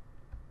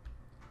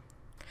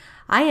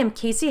 I am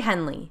Casey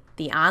Henley,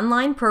 the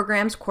Online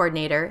Programs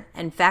Coordinator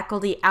and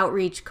Faculty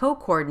Outreach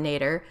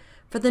Co-Coordinator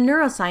for the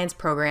Neuroscience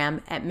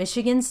Program at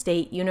Michigan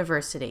State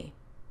University.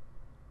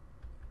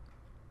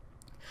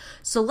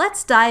 So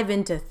let's dive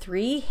into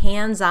 3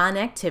 hands-on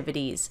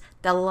activities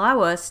that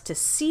allow us to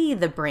see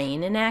the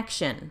brain in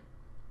action.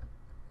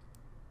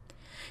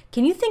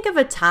 Can you think of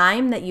a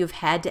time that you've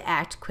had to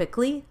act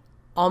quickly,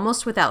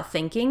 almost without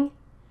thinking?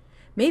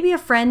 Maybe a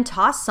friend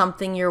tossed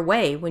something your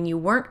way when you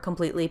weren't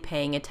completely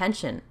paying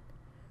attention.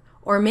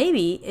 Or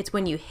maybe it's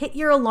when you hit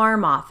your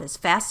alarm off as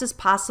fast as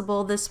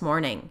possible this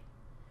morning.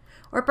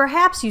 Or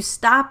perhaps you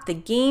stopped the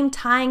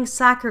game-tying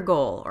soccer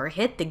goal or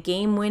hit the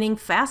game-winning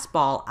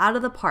fastball out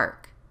of the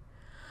park.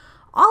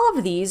 All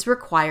of these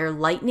require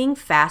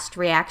lightning-fast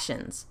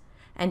reactions,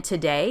 and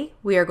today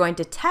we are going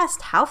to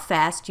test how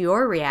fast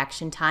your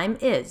reaction time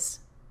is.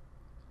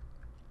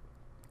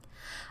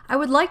 I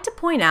would like to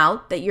point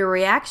out that your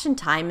reaction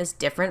time is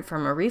different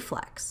from a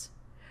reflex.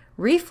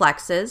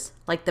 Reflexes,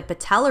 like the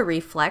patellar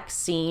reflex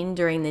seen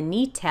during the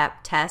knee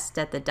tap test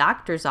at the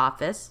doctor's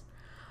office,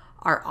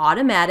 are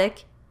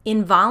automatic,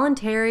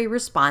 involuntary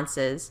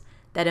responses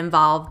that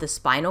involve the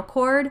spinal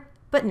cord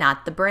but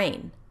not the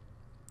brain.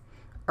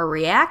 A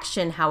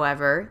reaction,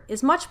 however,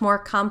 is much more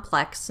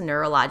complex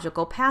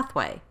neurological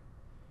pathway.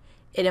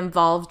 It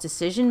involves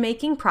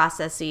decision-making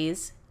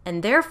processes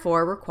and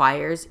therefore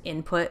requires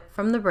input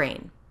from the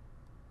brain.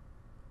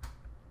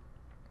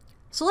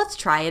 So let's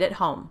try it at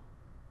home.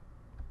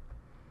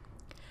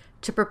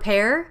 To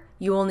prepare,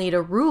 you will need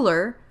a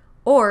ruler,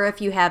 or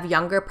if you have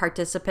younger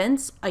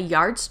participants, a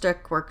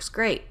yardstick works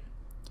great.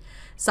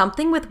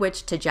 Something with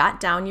which to jot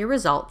down your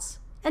results,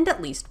 and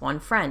at least one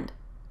friend.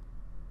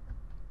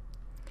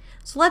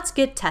 So let's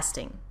get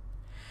testing.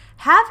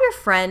 Have your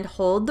friend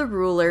hold the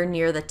ruler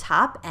near the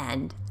top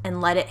end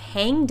and let it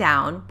hang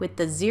down with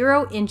the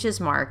 0 inches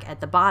mark at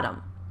the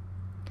bottom.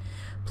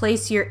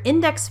 Place your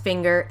index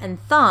finger and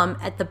thumb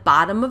at the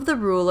bottom of the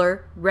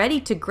ruler, ready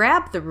to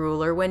grab the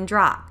ruler when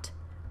dropped.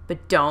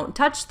 But don't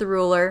touch the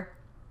ruler.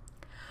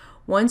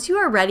 Once you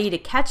are ready to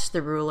catch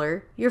the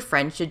ruler, your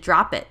friend should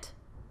drop it.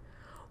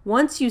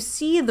 Once you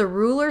see the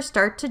ruler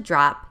start to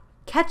drop,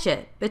 catch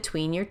it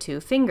between your 2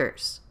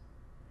 fingers.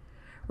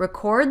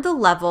 Record the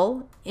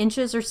level,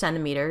 inches or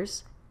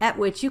centimeters, at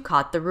which you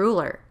caught the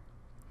ruler.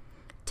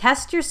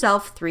 Test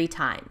yourself 3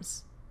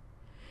 times.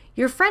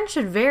 Your friend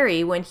should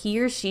vary when he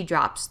or she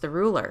drops the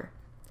ruler.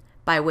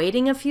 By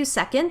waiting a few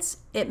seconds,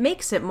 it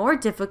makes it more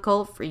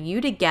difficult for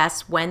you to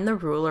guess when the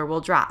ruler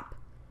will drop.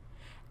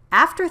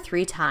 After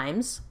 3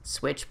 times,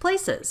 switch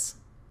places.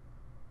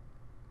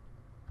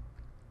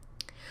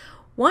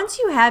 Once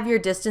you have your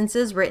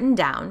distances written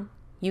down,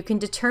 you can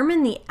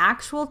determine the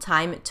actual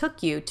time it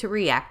took you to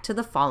react to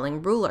the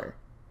falling ruler.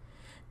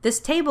 This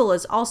table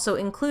is also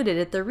included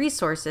at the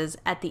resources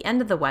at the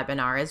end of the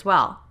webinar as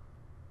well.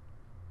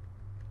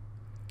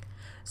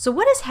 So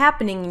what is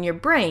happening in your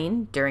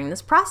brain during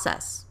this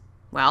process?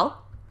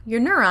 Well, your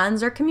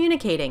neurons are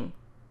communicating.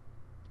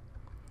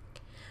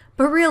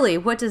 But really,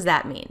 what does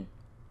that mean?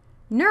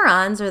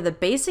 Neurons are the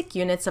basic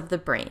units of the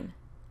brain.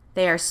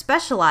 They are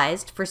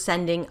specialized for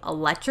sending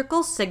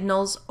electrical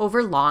signals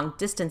over long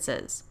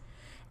distances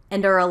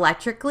and are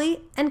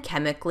electrically and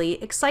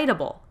chemically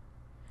excitable.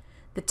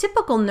 The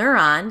typical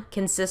neuron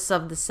consists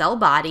of the cell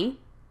body,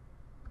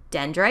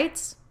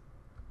 dendrites,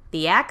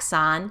 the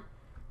axon,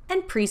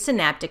 and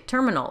presynaptic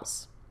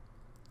terminals.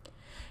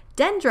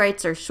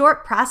 Dendrites are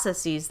short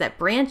processes that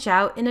branch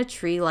out in a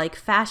tree-like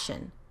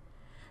fashion.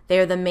 They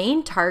are the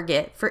main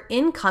target for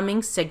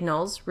incoming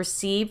signals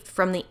received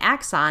from the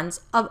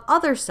axons of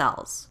other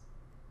cells.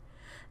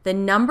 The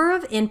number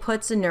of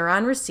inputs a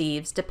neuron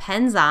receives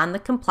depends on the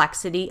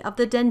complexity of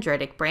the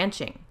dendritic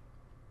branching.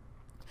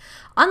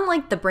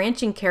 Unlike the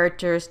branching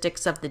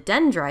characteristics of the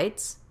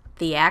dendrites,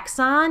 the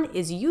axon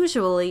is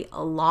usually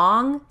a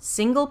long,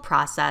 single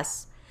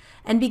process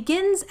and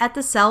begins at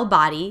the cell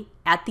body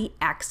at the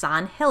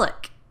axon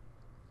hillock.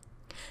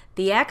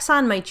 The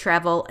axon might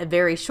travel a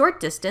very short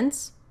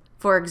distance,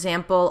 for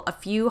example, a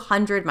few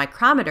hundred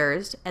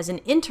micrometers as an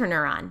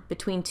interneuron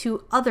between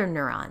 2 other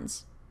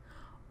neurons.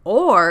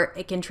 Or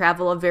it can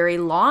travel a very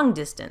long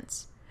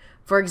distance,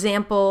 for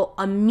example,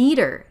 a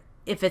meter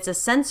if it's a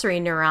sensory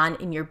neuron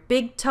in your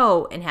big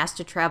toe and has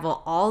to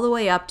travel all the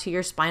way up to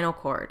your spinal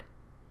cord.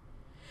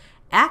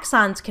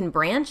 Axons can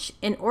branch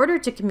in order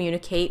to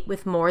communicate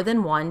with more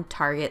than one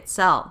target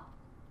cell.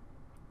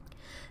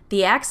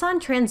 The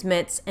axon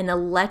transmits an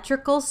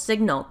electrical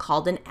signal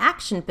called an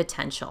action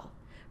potential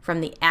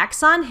from the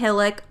axon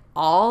hillock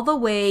all the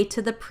way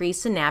to the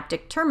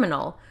presynaptic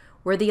terminal,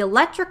 where the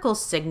electrical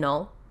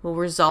signal will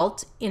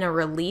result in a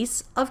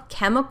release of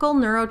chemical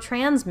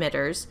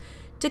neurotransmitters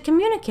to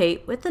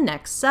communicate with the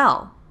next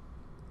cell.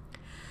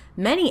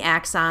 Many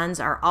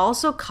axons are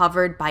also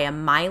covered by a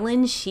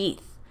myelin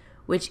sheath,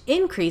 which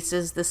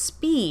increases the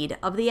speed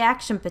of the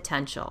action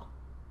potential.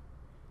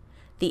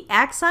 The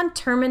axon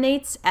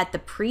terminates at the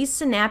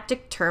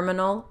presynaptic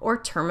terminal or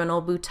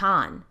terminal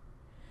bouton.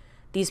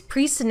 These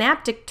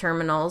presynaptic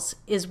terminals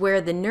is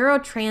where the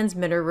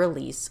neurotransmitter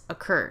release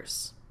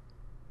occurs.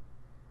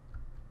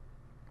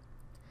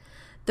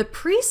 The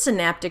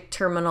presynaptic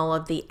terminal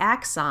of the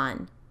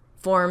axon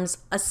forms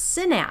a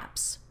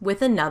synapse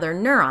with another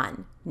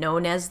neuron,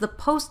 known as the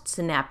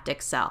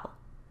postsynaptic cell.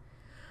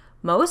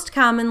 Most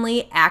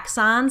commonly,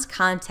 axons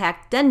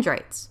contact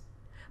dendrites,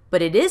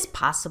 but it is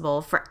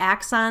possible for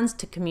axons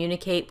to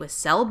communicate with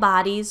cell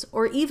bodies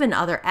or even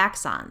other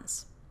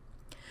axons.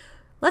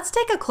 Let's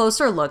take a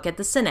closer look at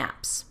the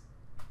synapse.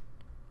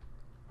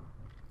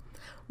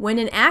 When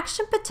an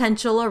action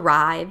potential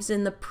arrives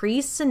in the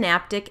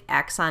presynaptic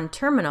axon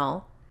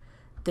terminal,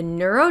 the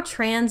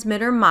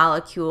neurotransmitter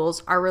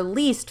molecules are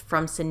released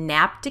from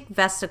synaptic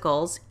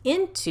vesicles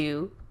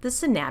into the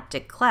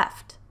synaptic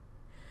cleft.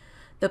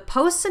 The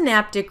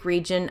postsynaptic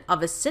region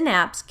of a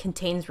synapse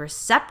contains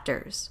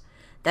receptors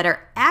that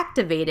are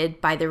activated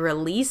by the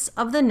release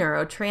of the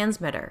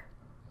neurotransmitter.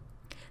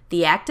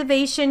 The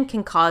activation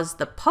can cause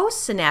the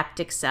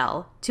postsynaptic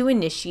cell to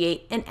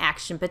initiate an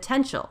action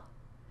potential.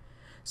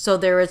 So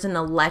there is an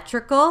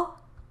electrical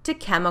to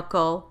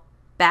chemical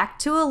back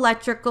to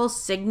electrical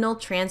signal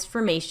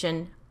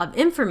transformation of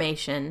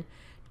information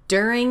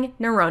during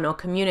neuronal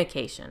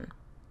communication.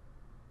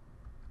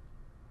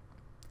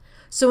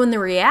 So in the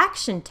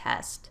reaction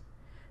test,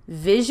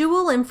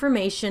 visual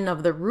information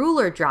of the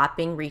ruler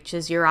dropping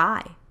reaches your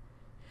eye.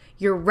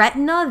 Your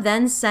retina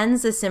then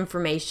sends this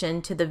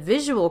information to the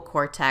visual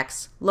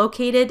cortex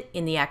located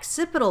in the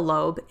occipital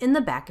lobe in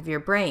the back of your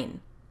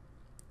brain.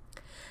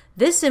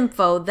 This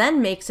info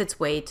then makes its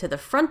way to the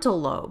frontal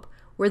lobe,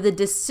 where the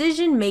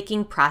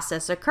decision-making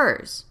process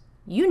occurs.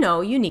 You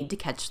know you need to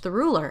catch the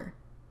ruler.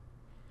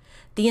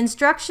 The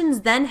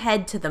instructions then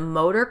head to the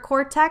motor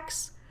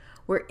cortex,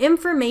 where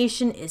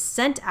information is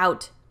sent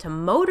out to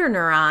motor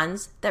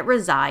neurons that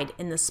reside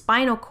in the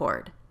spinal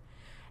cord,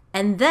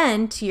 and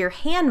then to your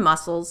hand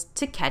muscles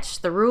to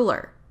catch the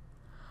ruler.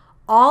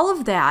 All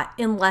of that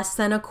in less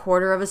than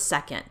 1/4 of a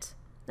second.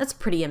 That's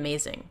pretty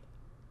amazing.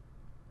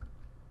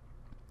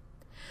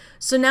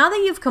 So now that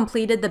you've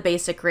completed the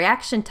basic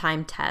reaction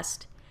time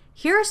test,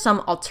 here are some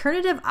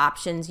alternative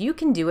options you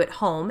can do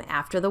at home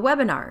after the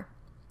webinar.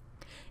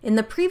 In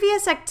the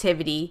previous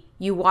activity,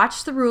 you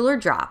watched the ruler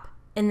drop,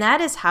 and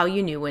that is how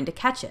you knew when to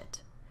catch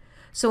it.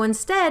 So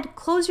instead,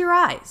 close your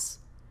eyes.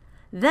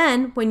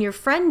 Then, when your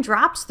friend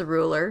drops the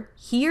ruler,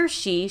 he or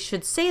she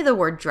should say the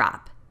word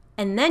drop,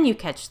 and then you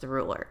catch the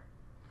ruler.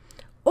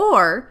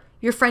 Or,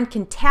 your friend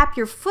can tap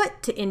your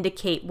foot to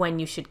indicate when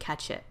you should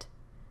catch it.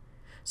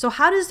 So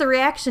how does the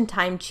reaction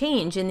time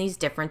change in these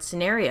different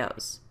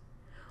scenarios?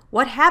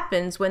 What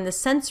happens when the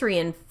sensory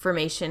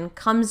information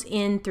comes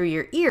in through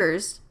your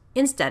ears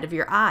instead of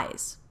your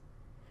eyes?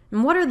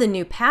 And what are the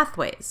new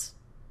pathways?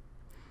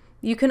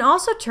 You can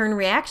also turn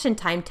reaction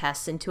time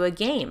tests into a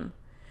game.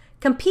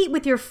 Compete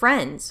with your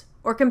friends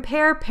or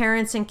compare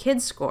parents and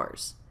kids'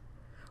 scores.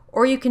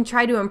 Or you can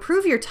try to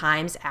improve your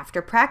times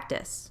after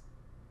practice.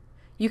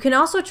 You can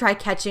also try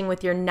catching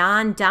with your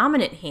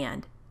non-dominant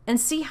hand and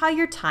see how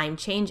your time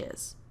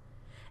changes.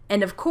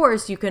 And of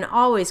course, you can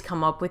always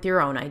come up with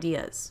your own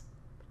ideas.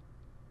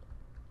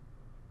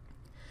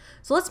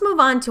 So let's move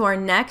on to our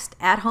next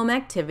at-home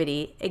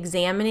activity,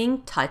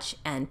 examining touch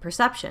and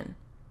perception.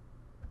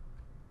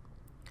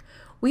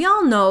 We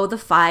all know the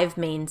 5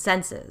 main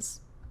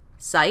senses: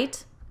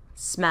 sight,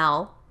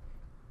 smell,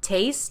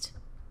 taste,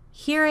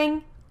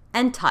 hearing,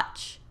 and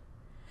touch.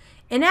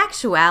 In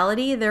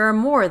actuality, there are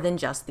more than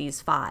just these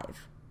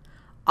 5.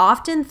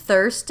 Often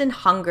thirst and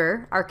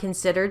hunger are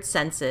considered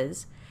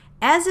senses,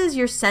 as is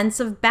your sense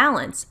of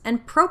balance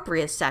and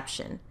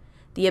proprioception,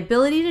 the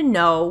ability to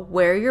know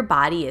where your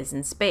body is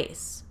in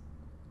space.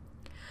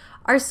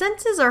 Our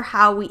senses are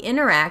how we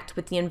interact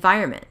with the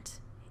environment.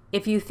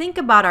 If you think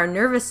about our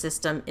nervous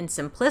system in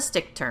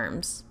simplistic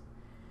terms,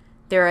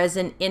 there is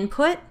an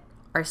input,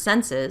 our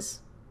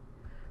senses,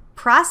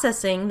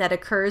 processing that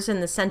occurs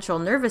in the central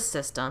nervous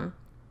system,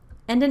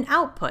 and an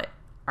output,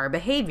 our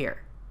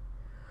behavior.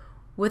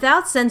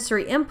 Without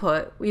sensory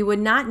input, we would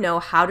not know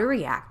how to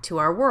react to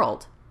our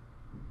world.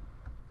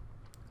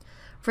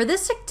 For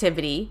this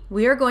activity,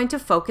 we are going to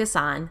focus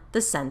on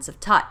the sense of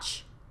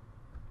touch.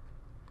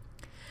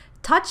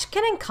 Touch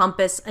can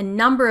encompass a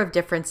number of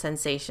different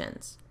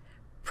sensations: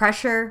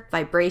 pressure,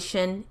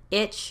 vibration,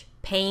 itch,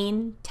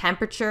 pain,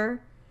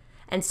 temperature,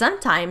 and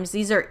sometimes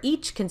these are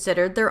each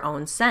considered their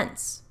own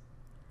sense.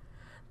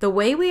 The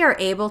way we are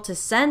able to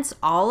sense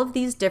all of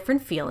these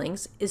different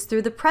feelings is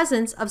through the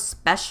presence of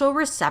special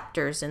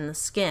receptors in the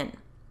skin.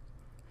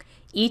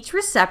 Each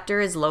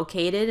receptor is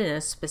located in a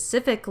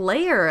specific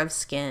layer of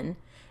skin,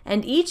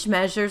 and each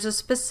measures a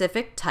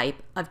specific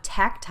type of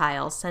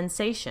tactile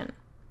sensation.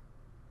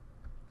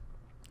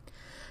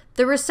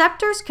 The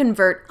receptors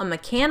convert a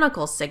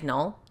mechanical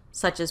signal,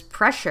 such as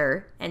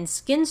pressure and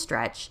skin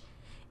stretch,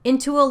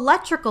 into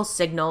electrical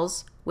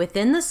signals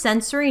within the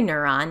sensory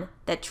neuron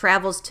that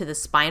travels to the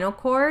spinal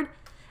cord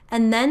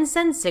and then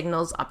sends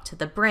signals up to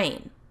the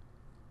brain.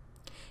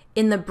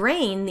 In the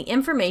brain, the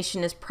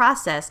information is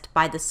processed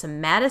by the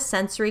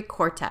somatosensory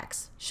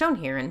cortex, shown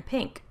here in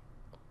pink.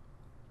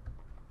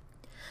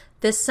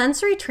 This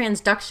sensory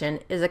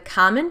transduction is a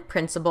common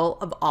principle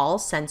of all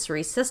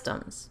sensory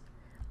systems.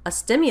 A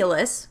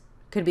stimulus,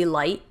 could be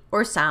light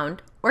or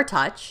sound or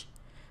touch,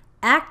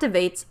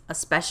 activates a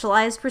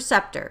specialized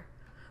receptor,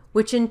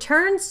 which in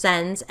turn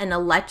sends an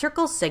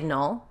electrical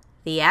signal,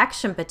 the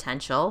action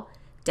potential,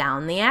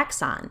 down the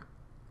axon.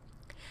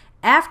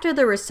 After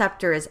the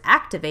receptor is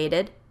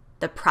activated,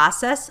 the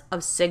process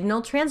of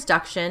signal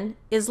transduction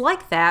is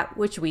like that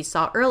which we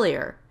saw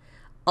earlier: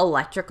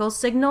 electrical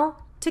signal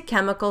to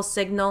chemical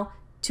signal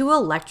to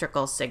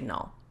electrical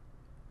signal.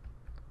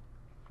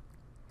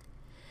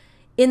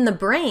 In the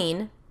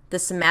brain, the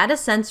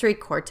somatosensory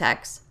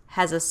cortex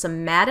has a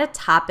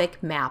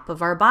somatotopic map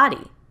of our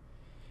body.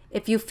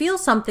 If you feel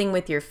something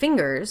with your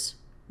fingers,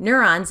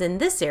 neurons in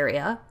this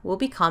area will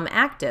become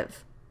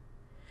active.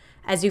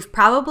 As you've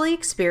probably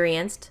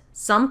experienced,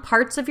 some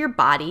parts of your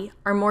body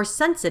are more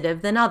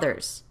sensitive than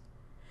others.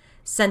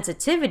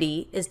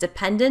 Sensitivity is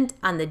dependent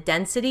on the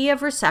density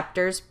of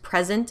receptors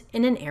present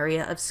in an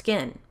area of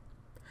skin.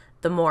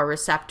 The more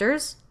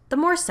receptors, the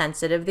more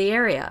sensitive the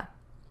area.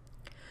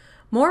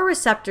 More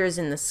receptors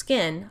in the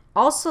skin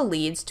also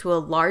leads to a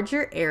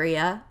larger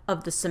area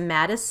of the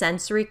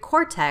somatosensory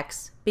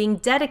cortex being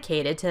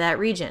dedicated to that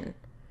region.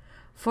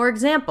 For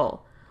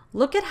example,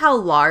 look at how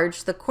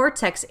large the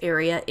cortex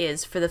area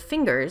is for the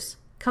fingers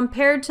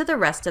compared to the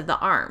rest of the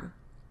arm.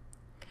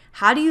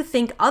 How do you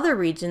think other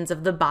regions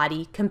of the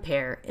body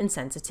compare in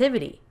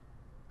sensitivity?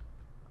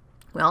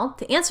 Well,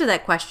 to answer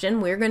that question,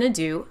 we're going to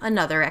do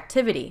another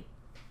activity.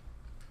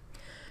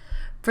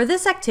 For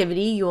this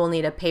activity, you will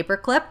need a paper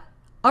clip,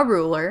 a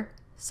ruler,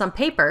 some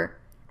paper,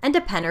 and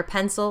a pen or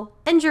pencil,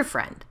 and your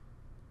friend.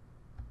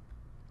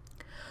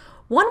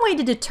 One way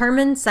to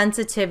determine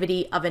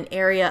sensitivity of an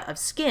area of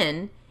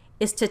skin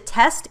is to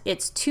test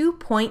its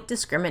two-point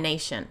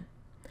discrimination.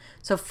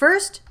 So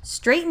first,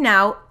 straighten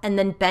out and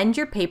then bend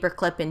your paper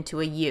clip into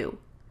a U.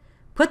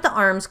 Put the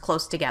arms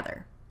close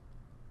together.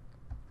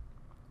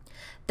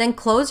 Then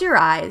close your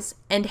eyes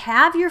and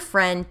have your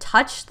friend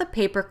touch the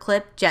paper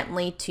clip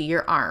gently to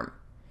your arm.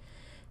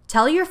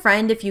 Tell your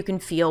friend if you can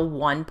feel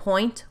 1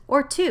 point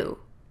or 2.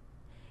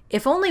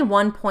 If only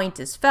 1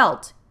 point is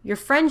felt, your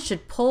friend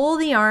should pull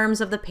the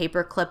arms of the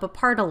paper clip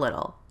apart a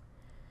little.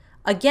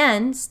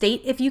 Again,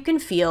 state if you can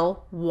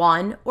feel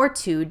 1 or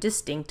 2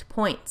 distinct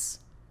points.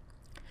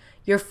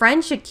 Your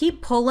friend should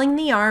keep pulling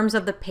the arms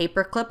of the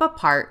paper clip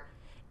apart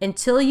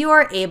until you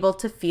are able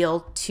to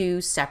feel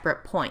 2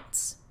 separate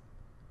points.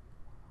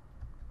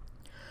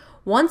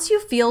 Once you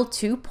feel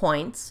 2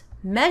 points,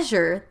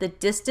 measure the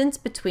distance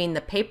between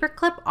the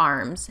paperclip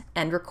arms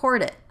and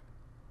record it.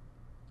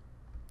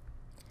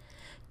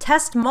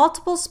 Test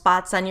multiple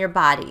spots on your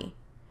body: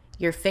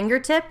 your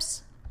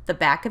fingertips, the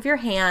back of your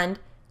hand,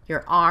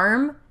 your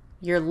arm,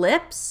 your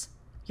lips,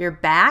 your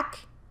back,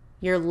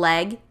 your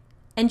leg,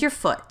 and your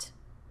foot.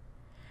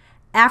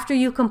 After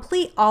you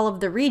complete all of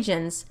the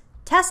regions,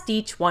 test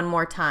each one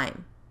more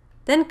time.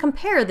 Then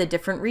compare the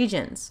different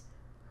regions.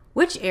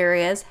 Which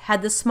areas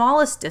had the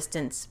smallest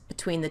distance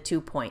between the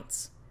 2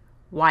 points?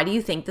 Why do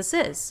you think this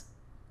is?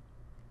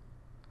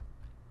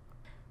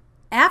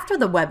 After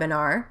the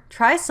webinar,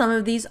 try some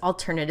of these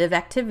alternative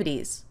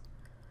activities.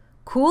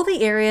 Cool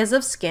the areas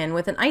of skin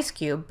with an ice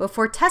cube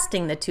before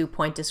testing the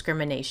 2-point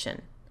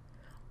discrimination.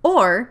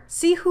 Or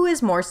see who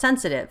is more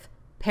sensitive,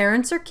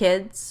 parents or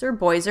kids, or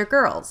boys or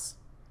girls.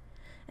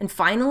 And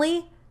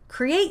finally,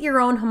 create your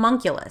own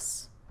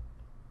homunculus.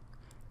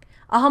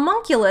 A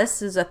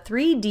homunculus is a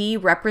 3D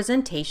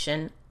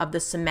representation of the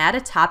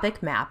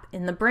somatotopic map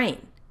in the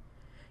brain.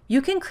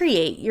 You can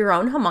create your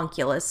own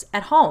homunculus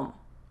at home.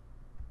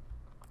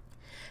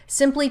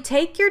 Simply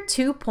take your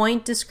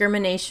 2-point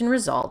discrimination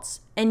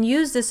results and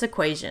use this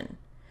equation: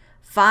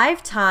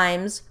 5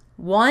 times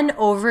 1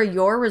 over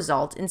your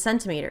result in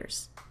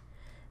centimeters.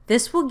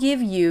 This will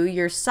give you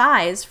your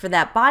size for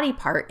that body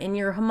part in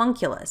your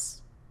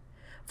homunculus.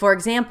 For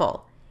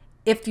example,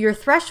 if your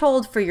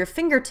threshold for your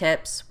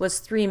fingertips was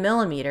 3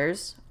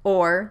 millimeters,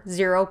 or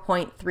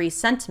 0.3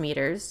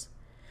 centimeters,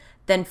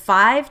 then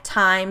 5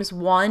 times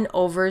 1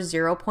 over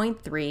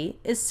 0.3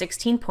 is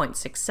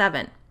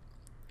 16.67.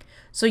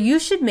 So you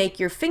should make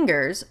your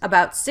fingers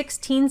about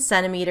 16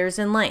 centimeters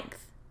in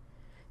length.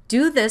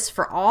 Do this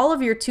for all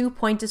of your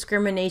 2-point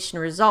discrimination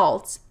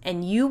results,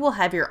 and you will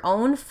have your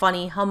own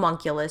funny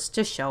homunculus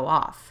to show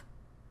off.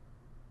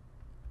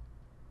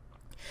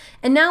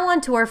 And now on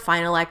to our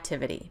final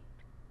activity.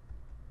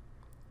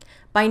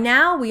 By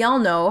now, we all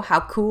know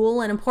how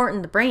cool and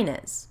important the brain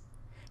is.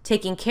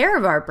 Taking care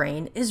of our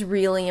brain is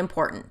really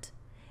important.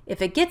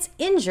 If it gets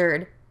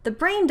injured, the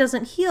brain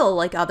doesn't heal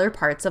like other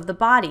parts of the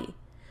body,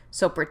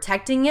 so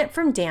protecting it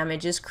from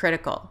damage is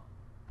critical.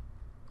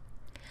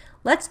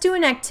 Let's do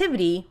an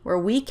activity where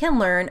we can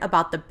learn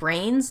about the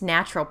brain's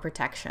natural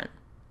protection.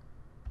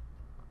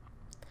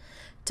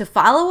 To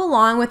follow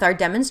along with our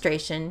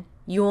demonstration,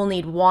 you will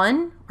need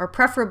 1 or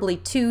preferably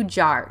 2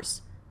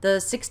 jars. The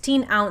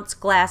 16-ounce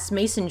glass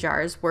mason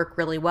jars work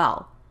really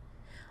well.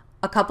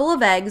 A couple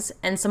of eggs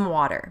and some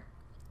water.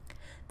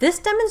 This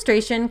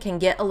demonstration can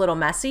get a little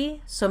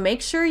messy, so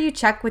make sure you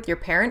check with your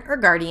parent or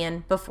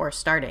guardian before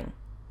starting.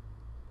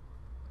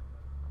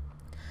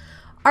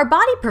 Our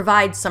body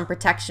provides some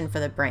protection for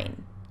the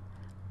brain.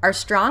 Our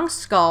strong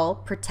skull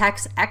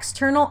protects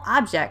external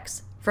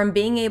objects from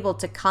being able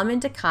to come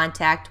into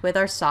contact with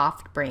our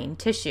soft brain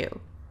tissue.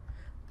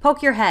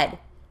 Poke your head,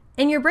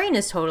 and your brain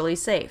is totally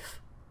safe.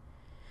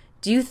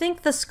 Do you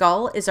think the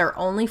skull is our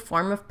only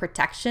form of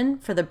protection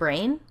for the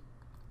brain?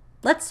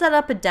 Let's set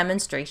up a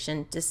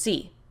demonstration to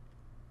see.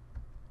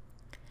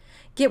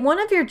 Get one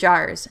of your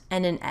jars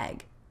and an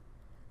egg.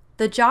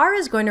 The jar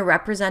is going to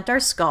represent our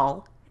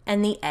skull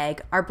and the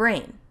egg our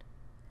brain.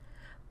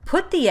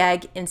 Put the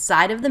egg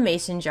inside of the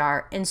mason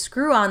jar and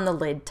screw on the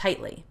lid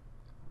tightly.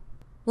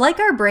 Like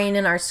our brain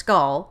and our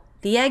skull,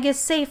 the egg is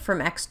safe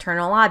from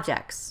external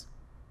objects.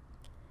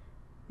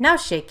 Now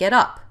shake it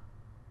up.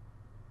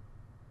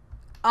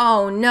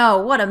 Oh no,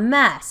 what a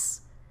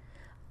mess!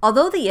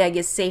 Although the egg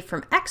is safe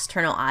from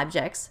external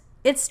objects,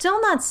 it's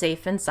still not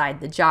safe inside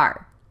the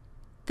jar.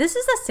 This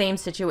is the same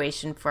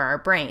situation for our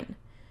brain.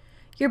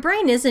 Your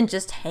brain isn't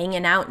just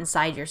hanging out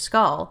inside your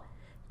skull.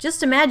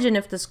 Just imagine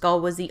if the skull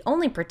was the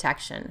only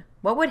protection.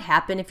 What would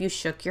happen if you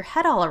shook your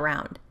head all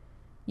around?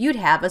 You'd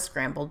have a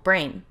scrambled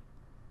brain.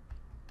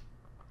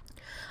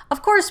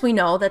 Of course, we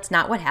know that's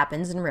not what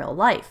happens in real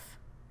life.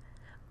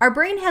 Our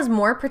brain has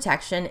more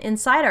protection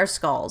inside our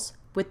skulls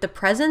with the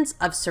presence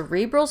of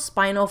cerebral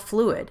spinal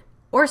fluid,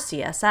 or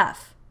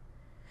CSF.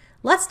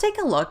 Let's take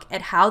a look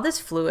at how this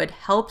fluid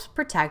helps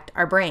protect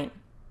our brain.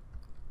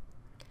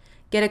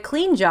 Get a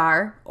clean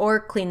jar, or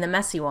clean the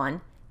messy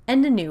one,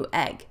 and a new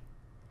egg.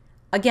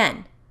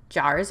 Again,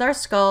 jar is our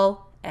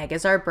skull, egg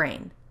is our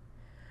brain.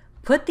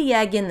 Put the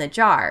egg in the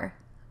jar,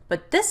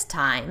 but this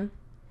time,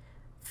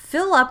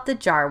 fill up the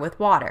jar with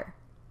water.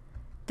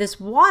 This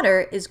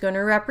water is going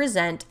to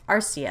represent our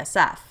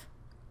CSF.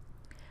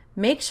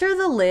 Make sure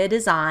the lid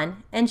is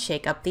on and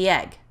shake up the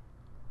egg.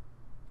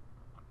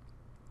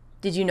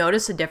 Did you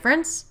notice a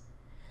difference?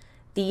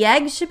 The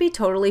egg should be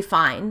totally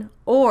fine,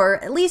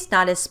 or at least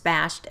not as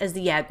splashed as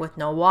the egg with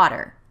no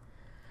water.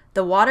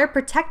 The water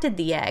protected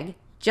the egg,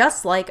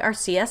 just like our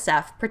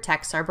CSF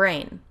protects our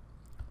brain.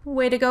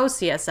 Way to go,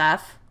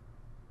 CSF!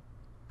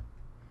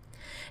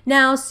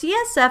 Now,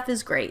 CSF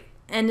is great,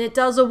 and it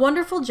does a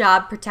wonderful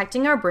job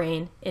protecting our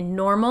brain in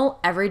normal,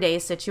 everyday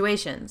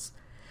situations.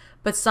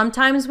 But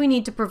sometimes we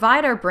need to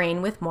provide our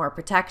brain with more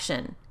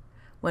protection.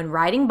 When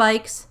riding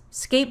bikes,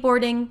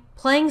 skateboarding,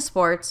 playing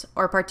sports,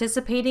 or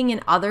participating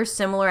in other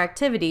similar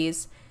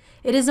activities,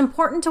 it is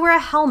important to wear a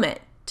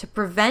helmet to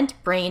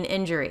prevent brain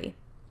injury.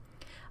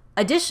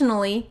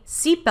 Additionally,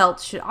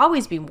 seatbelts should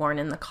always be worn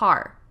in the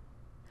car.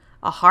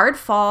 A hard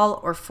fall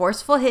or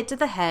forceful hit to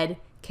the head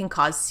can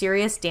cause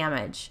serious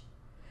damage.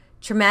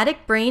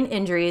 Traumatic brain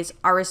injuries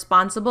are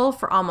responsible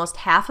for almost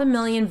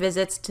 500,000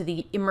 visits to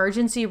the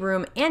emergency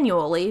room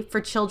annually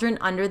for children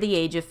under the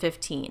age of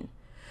 15.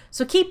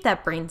 So keep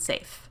that brain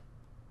safe.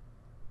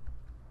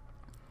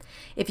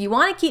 If you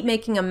want to keep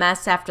making a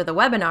mess after the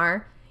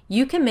webinar,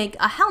 you can make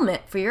a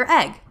helmet for your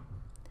egg.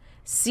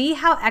 See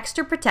how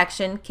extra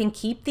protection can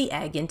keep the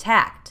egg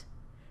intact.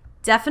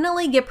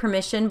 Definitely get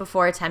permission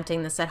before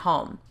attempting this at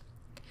home.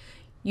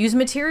 Use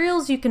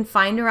materials you can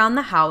find around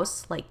the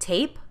house like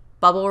tape,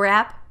 bubble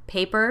wrap,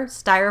 paper,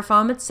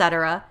 styrofoam,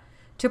 etc.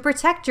 to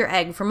protect your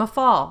egg from a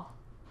fall.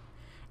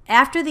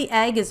 After the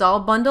egg is all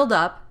bundled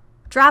up,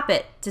 drop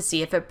it to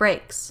see if it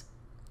breaks.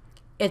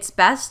 It's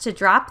best to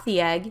drop the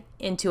egg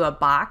into a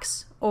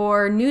box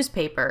or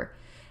newspaper,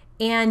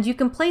 and you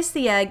can place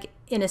the egg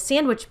in a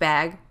sandwich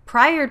bag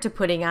prior to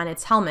putting on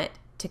its helmet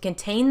to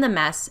contain the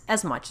mess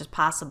as much as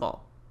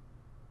possible.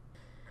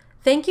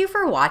 Thank you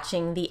for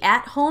watching the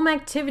at-home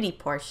activity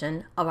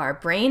portion of our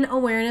Brain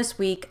Awareness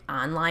Week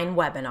online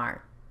webinar.